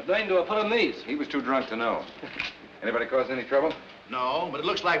 What name do I put on these? He was too drunk to know. Anybody cause any trouble? No, but it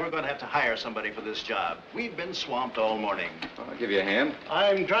looks like we're going to have to hire somebody for this job. We've been swamped all morning. Well, I'll give you a hand.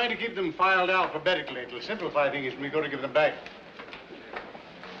 I'm trying to keep them filed alphabetically. It'll simplify things when we go to give them back.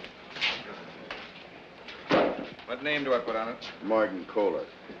 What name do I put on it? Martin Kohler.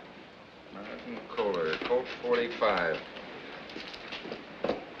 Martin Kohler, Colt 45.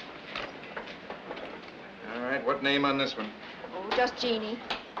 All right, what name on this one? Oh, just Jeannie.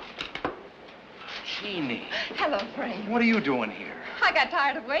 Jeannie. Hello, Frank. What are you doing here? I got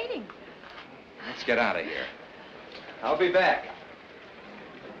tired of waiting. Let's get out of here. I'll be back.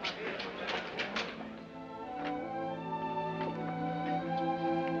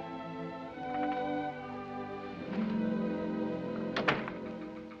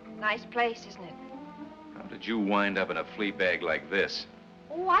 Nice place, isn't it? How did you wind up in a flea bag like this?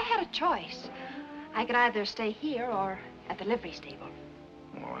 Oh, I had a choice. I could either stay here or at the livery stable.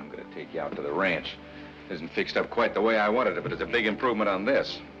 Oh, I'm going to take you out to the ranch. It isn't fixed up quite the way I wanted it, but it's a big improvement on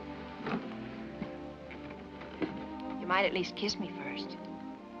this. You might at least kiss me first.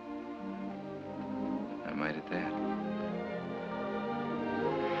 I might at that.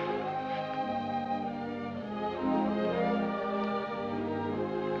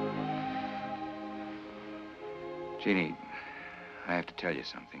 Jeannie, I have to tell you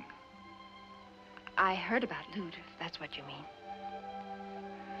something. I heard about loot, if that's what you mean.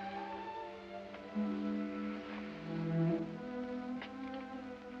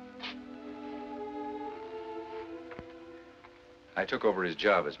 I took over his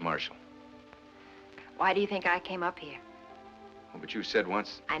job as marshal. Why do you think I came up here? Oh, but you said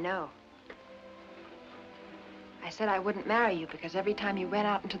once... I know. I said I wouldn't marry you because every time you went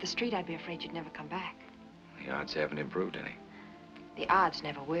out into the street, I'd be afraid you'd never come back. The odds haven't improved any. The odds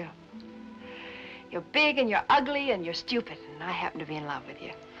never will. You're big and you're ugly and you're stupid, and I happen to be in love with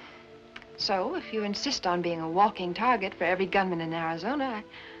you. So, if you insist on being a walking target for every gunman in Arizona,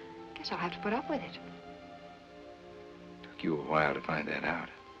 I guess I'll have to put up with it. Took you a while to find that out.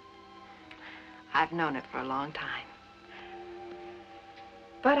 I've known it for a long time.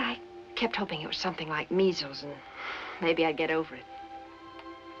 But I kept hoping it was something like measles, and maybe I'd get over it.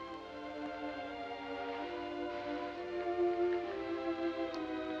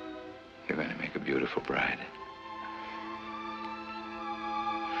 You're going to make a beautiful bride.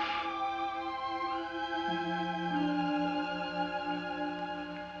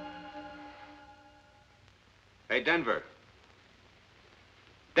 Hey, Denver.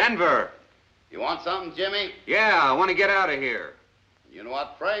 Denver! You want something, Jimmy? Yeah, I want to get out of here. You know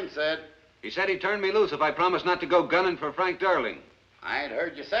what Frame said. He said he'd turn me loose if I promised not to go gunning for Frank Durling. I ain't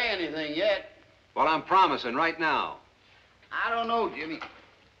heard you say anything yet. Well, I'm promising right now. I don't know, Jimmy.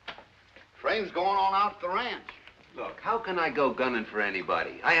 Frame's going on out to the ranch. Look, how can I go gunning for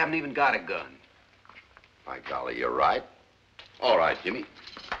anybody? I haven't even got a gun. By golly, you're right. All right, Jimmy.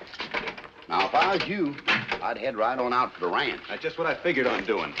 Now, if I was you, I'd head right on out to the ranch. That's just what I figured on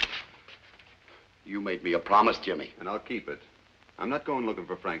doing. You made me a promise, Jimmy. And I'll keep it. I'm not going looking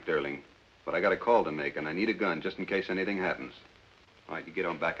for Frank Durling, but I got a call to make, and I need a gun just in case anything happens. All right, you get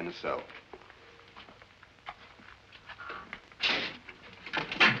on back in the cell.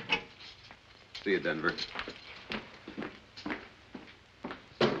 See you, Denver.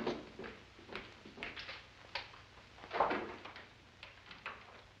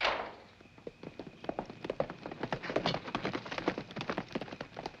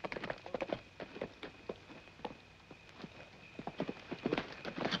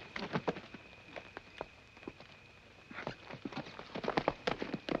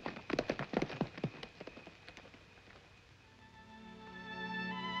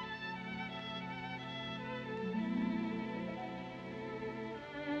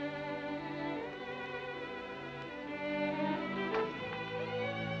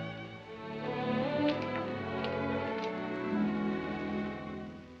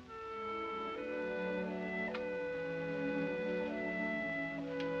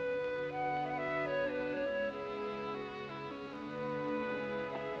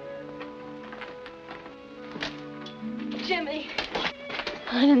 Jimmy,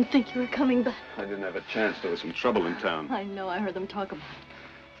 I didn't think you were coming back. I didn't have a chance. There was some trouble in town. I know, I heard them talk about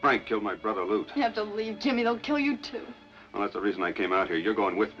it. Frank killed my brother, Lute. You have to leave, Jimmy. They'll kill you, too. Well, that's the reason I came out here. You're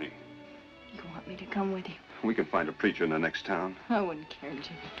going with me. You want me to come with you? We can find a preacher in the next town. I wouldn't care,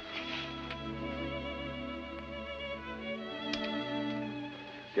 Jimmy.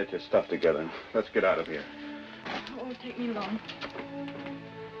 Get your stuff together. Let's get out of here. It won't take me long.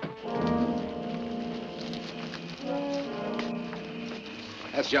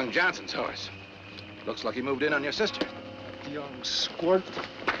 That's young Johnson's horse. Looks like he moved in on your sister. Young squirt.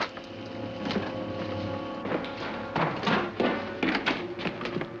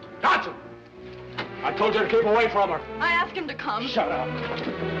 Johnson! I told you to keep away from her. I asked him to come. Shut up.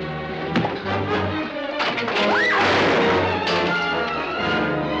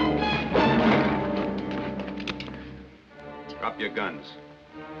 Drop your guns.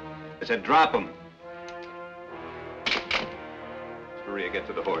 I said drop them. Maria, get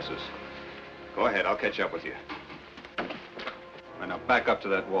to the horses. Go ahead, I'll catch up with you. Right, now back up to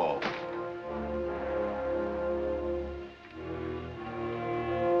that wall.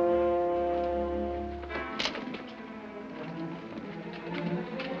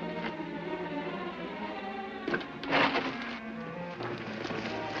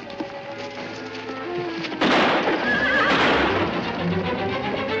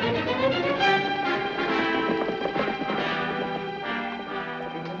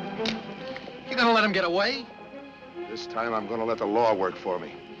 You gonna let him get away? This time I'm gonna let the law work for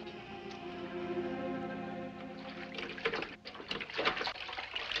me.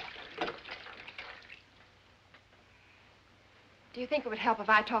 Do you think it would help if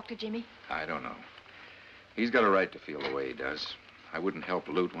I talked to Jimmy? I don't know. He's got a right to feel the way he does. I wouldn't help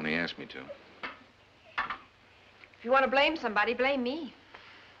Lute when he asked me to. If you want to blame somebody, blame me.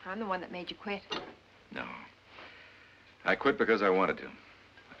 I'm the one that made you quit. No. I quit because I wanted to.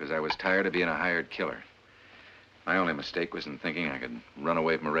 Because I was tired of being a hired killer. My only mistake was in thinking I could run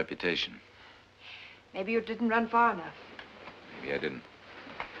away from a reputation. Maybe you didn't run far enough. Maybe I didn't.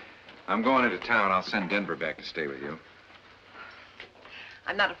 I'm going into town. I'll send Denver back to stay with you.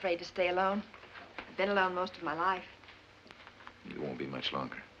 I'm not afraid to stay alone. I've been alone most of my life. You won't be much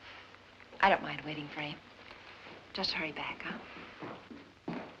longer. I don't mind waiting for him. Just hurry back,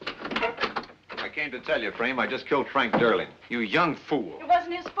 huh? I came to tell you, Frame, I just killed Frank Durling. You young fool. It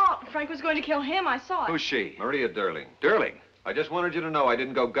wasn't his fault. Frank was going to kill him. I saw it. Who's she? Maria Durling. Durling? I just wanted you to know I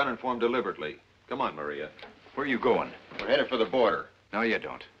didn't go gunning for him deliberately. Come on, Maria. Where are you going? We're headed for the border. No, you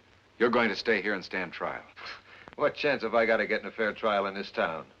don't. You're going to stay here and stand trial. What chance have I got of getting a fair trial in this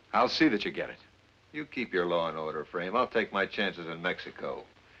town? I'll see that you get it. You keep your law and order, Frame. I'll take my chances in Mexico.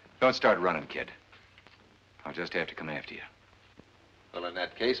 Don't start running, kid. I'll just have to come after you. Well, in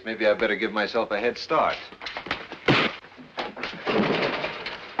that case, maybe I better give myself a head start.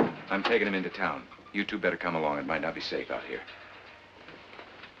 I'm taking him into town. You two better come along. It might not be safe out here.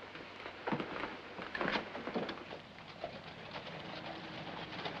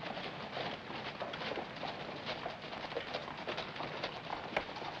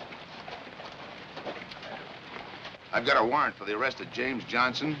 I've got a warrant for the arrest of James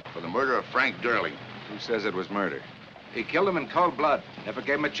Johnson for the murder of Frank Durling. Who says it was murder? He killed him in cold blood. Never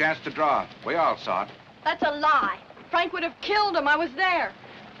gave him a chance to draw. We all saw it. That's a lie. Frank would have killed him. I was there.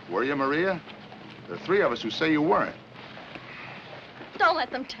 Were you, Maria? There are three of us who say you weren't. Don't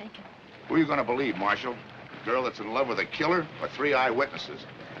let them take him. Who are you going to believe, Marshal? A girl that's in love with a killer or three eyewitnesses?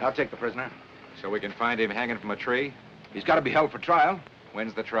 I'll take the prisoner. So we can find him hanging from a tree? He's got to be held for trial.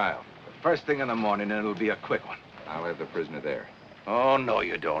 When's the trial? First thing in the morning, and it'll be a quick one. I'll have the prisoner there. Oh, no,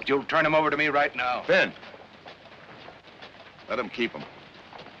 you don't. You'll turn him over to me right now. Finn. Let him keep him.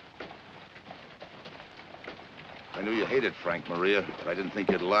 I knew you hated Frank, Maria, but I didn't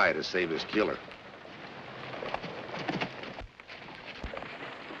think you'd lie to save his killer.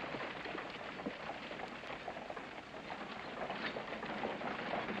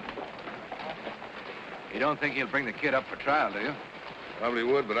 You don't think he'll bring the kid up for trial, do you? Probably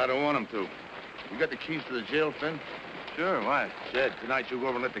would, but I don't want him to. You got the keys to the jail, Finn? Sure, why? Jed, tonight you go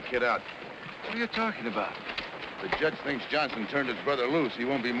over and let the kid out. What are you talking about? The judge thinks Johnson turned his brother loose. He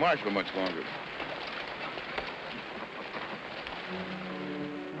won't be marshal much longer.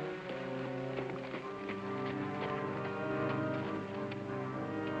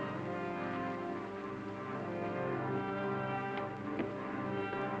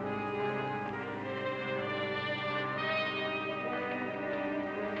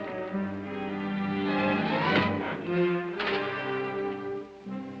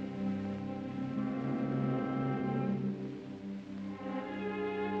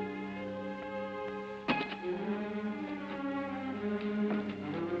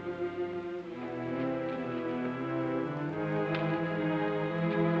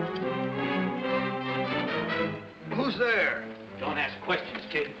 Who's there? Don't ask questions,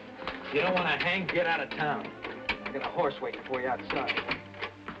 kid. If you don't want to hang, get out of town. I got a horse waiting for you outside.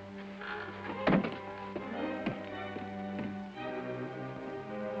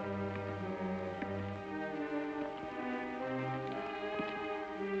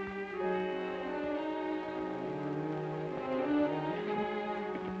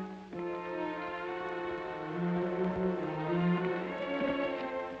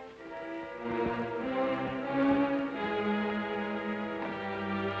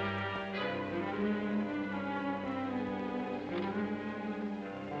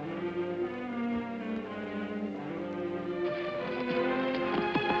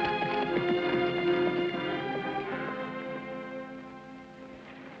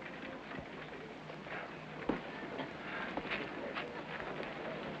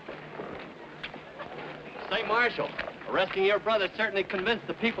 Say, Marshal, arresting your brother certainly convinced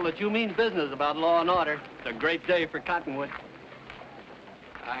the people that you mean business about law and order. It's a great day for Cottonwood.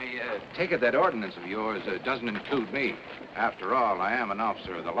 I take it that ordinance of yours doesn't include me. After all, I am an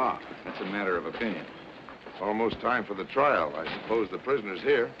officer of the law. That's a matter of opinion. It's almost time for the trial. I suppose the prisoner's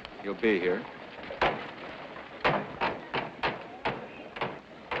here. You'll be here.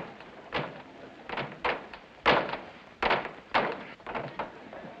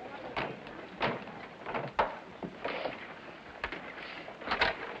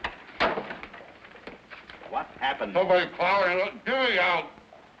 What happened? Nobody following. Let Dewey out.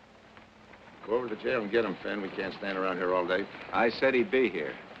 Go over to the jail and get him, Finn. We can't stand around here all day. I said he'd be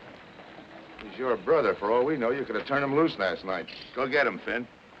here. He's your brother. For all we know, you could have turned him loose last night. Go get him, Finn.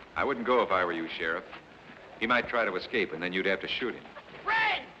 I wouldn't go if I were you, Sheriff. He might try to escape, and then you'd have to shoot him.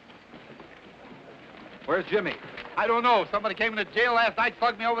 Fred! Where's Jimmy? I don't know. Somebody came into jail last night,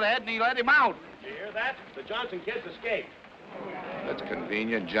 slugged me over the head, and he let him out. Did you hear that? The Johnson kids escaped. That's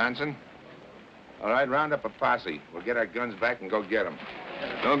convenient, Johnson. All right, round up a posse. We'll get our guns back and go get him.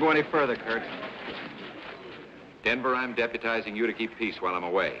 Don't go any further, Kurt. Denver, I'm deputizing you to keep peace while I'm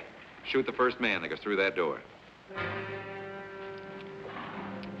away. Shoot the first man that goes through that door.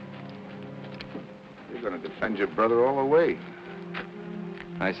 You You're going to defend your brother all the way.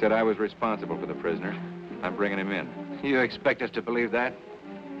 I said I was responsible for the prisoner. I'm bringing him in. You expect us to believe that?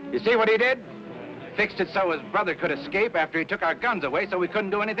 You see what he did? Fixed it so his brother could escape after he took our guns away so we couldn't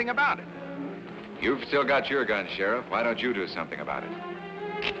do anything about it. You've still got your gun, Sheriff. Why don't you do something about it?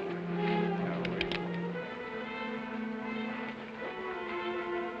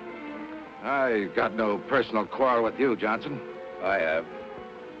 I got no personal quarrel with you, Johnson. I have.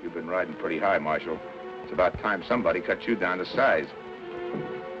 You've been riding pretty high, Marshal. It's about time somebody cut you down to size.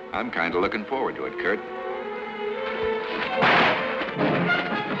 I'm kind of looking forward to it, Kurt.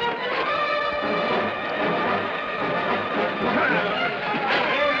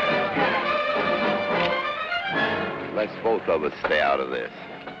 Let's both of us stay out of this.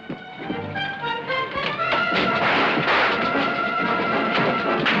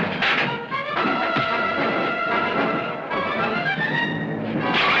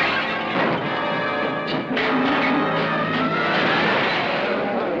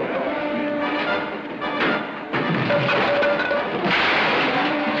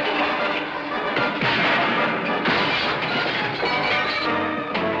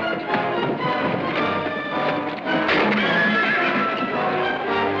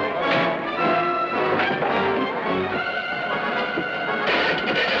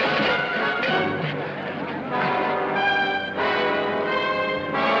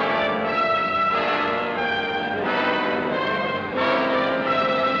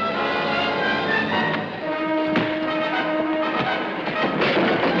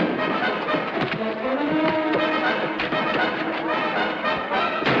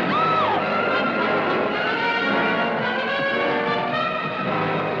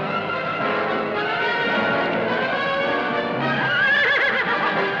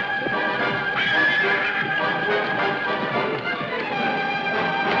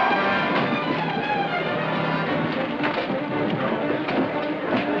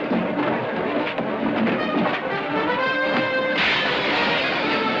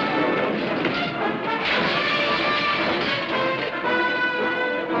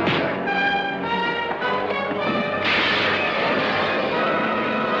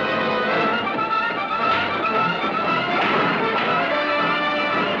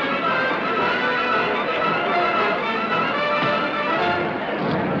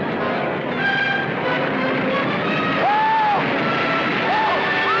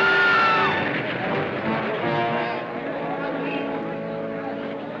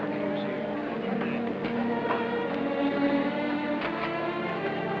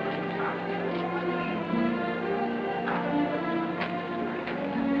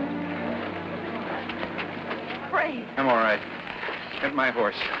 I'm all right. Get my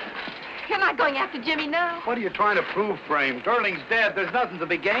horse. You're not going after Jimmy now. What are you trying to prove, Frame? Girling's dead. There's nothing to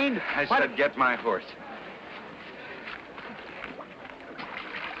be gained. I said get my horse.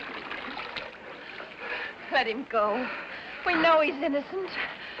 Let him go. We know he's innocent.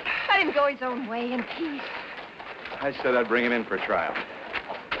 Let him go his own way in peace. I said I'd bring him in for trial.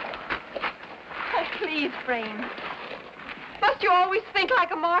 Oh, please, Frame. Must you always think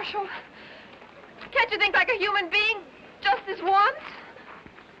like a marshal? Can't you think like a human being just this once?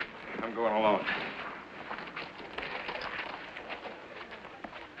 I'm going alone.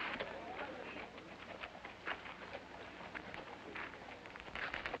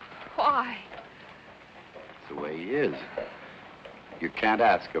 Why? It's the way he is. You can't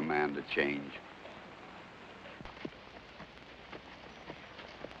ask a man to change.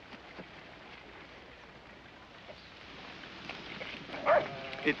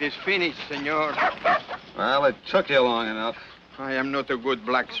 It is finished, senor. Well, it took you long enough. I am not a good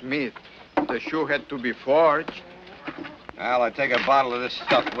blacksmith. The shoe had to be forged. Well, I take a bottle of this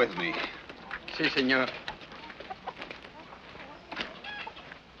stuff with me. Si, senor.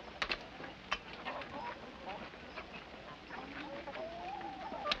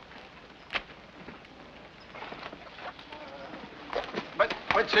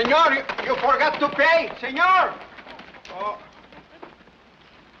 But, senor, you forgot to pay, senor! Oh.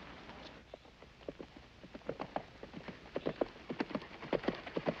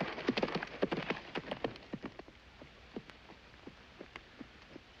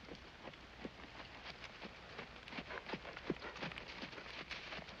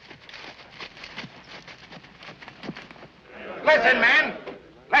 Listen, man.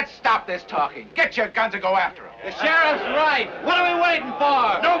 Let's stop this talking. Get your guns and go after him. The sheriff's right. What are we waiting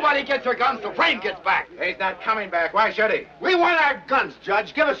for? Nobody gets their guns till Frame gets back. He's not coming back. Why should he? We want our guns,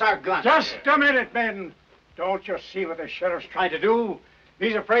 Judge. Give us our guns. Just a minute, men. Don't you see what the sheriff's trying to do?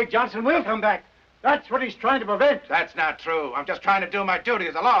 He's afraid Johnson will come back. That's what he's trying to prevent. That's not true. I'm just trying to do my duty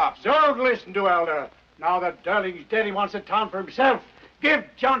as a law officer. Don't listen to Elder. Now that Darling's dead, he wants the town for himself. Give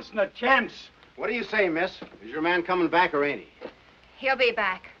Johnson a chance. What do you say, miss? Is your man coming back or ain't he? He'll be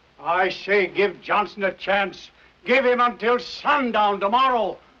back. I say give Johnson a chance. Give him until sundown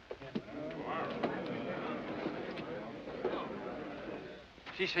tomorrow.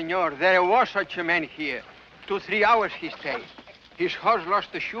 Si, senor. There was such a man here. 2-3 hours he stayed. His horse lost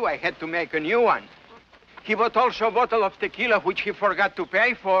a shoe. I had to make a new one. He bought also a bottle of tequila, which he forgot to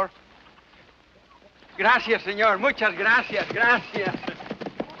pay for. Gracias, senor. Muchas gracias. Gracias.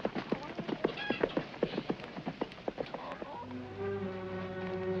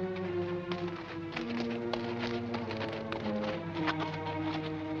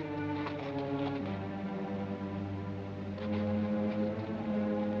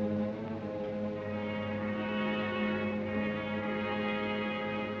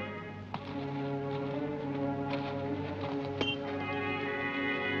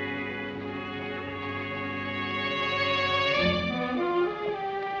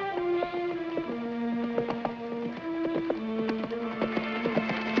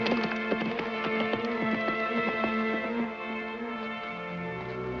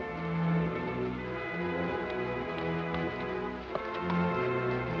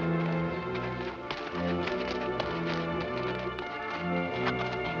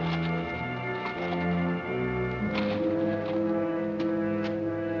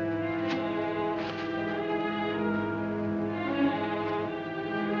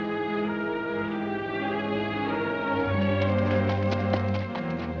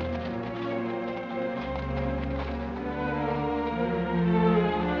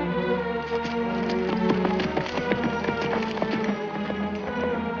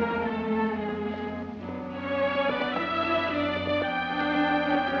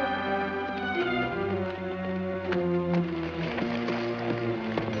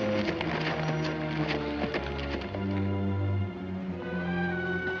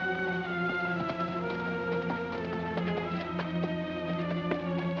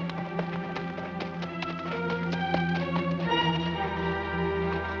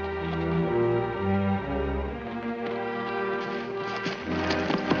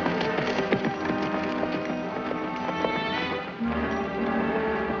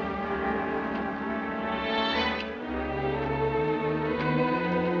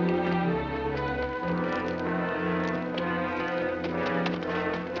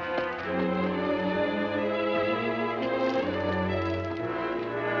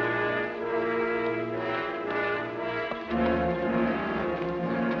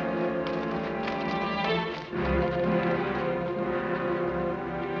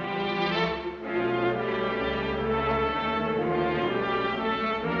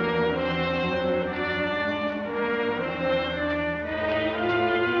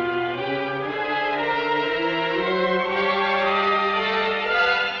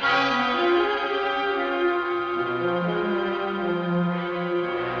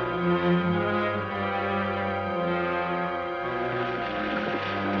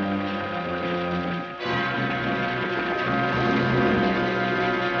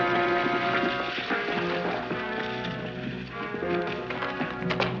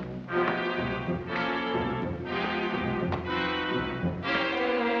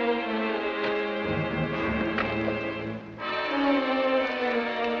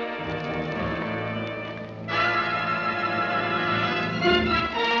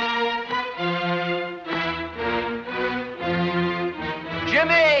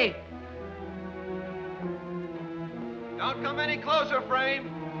 Jimmy! Don't come any closer, Frame.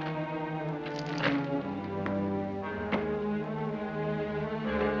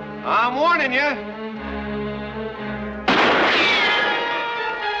 I'm warning you.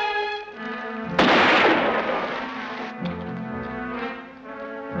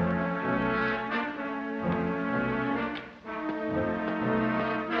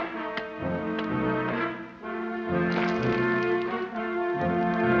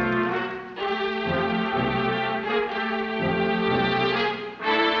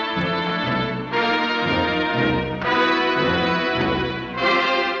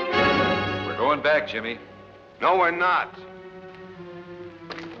 Back, Jimmy. No, we're not.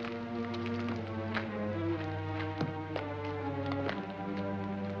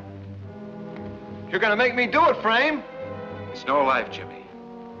 You're gonna make me do it, Frame. It's no life, Jimmy.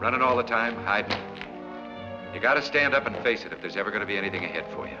 Running all the time, hiding. You gotta stand up and face it if there's ever gonna be anything ahead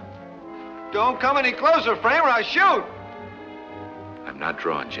for you. Don't come any closer, Frame, or I shoot. I'm not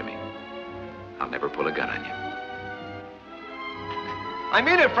drawing, Jimmy. I'll never pull a gun on you. I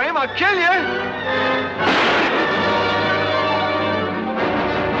mean it, Frame. I'll kill you.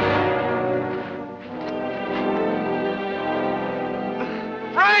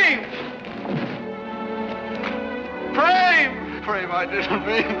 I didn't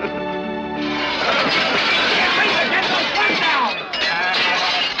mean it. Get those guns down!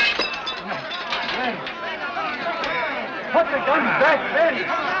 Put the guns back, Ben!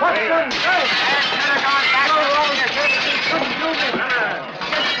 Put the guns back! You couldn't do this!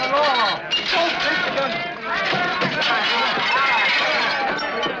 Against the law! Don't take the guns!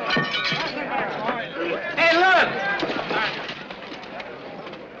 Hey, look!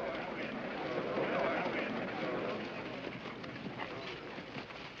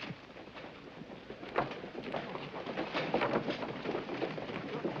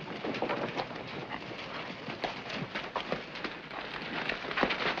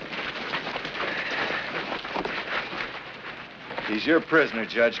 He's your prisoner,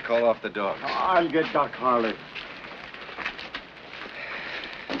 Judge. Call off the dogs. I'll get Doc Harley.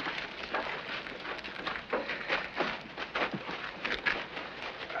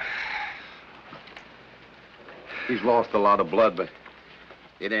 He's lost a lot of blood, but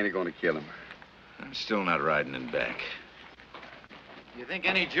it ain't going to kill him. I'm still not riding him back. You think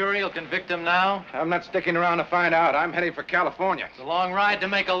any jury will convict him now? I'm not sticking around to find out. I'm heading for California. It's a long ride to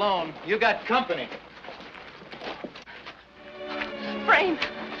make alone. You got company. Frame.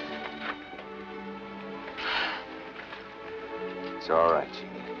 It's all right,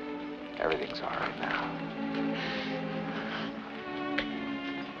 Jeannie. Everything's all right now.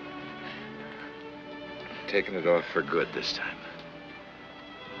 Taking it off for good this time.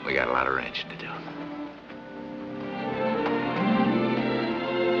 We got a lot of ranching to do.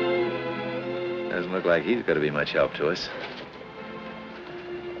 Doesn't look like he's going to be much help to us.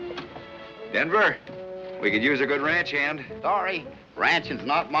 Denver, we could use a good ranch hand. Sorry, ranching's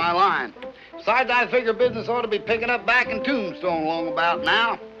not my line. Besides, I figure business ought to be picking up back in Tombstone long about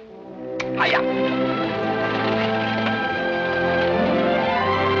now. Hiya!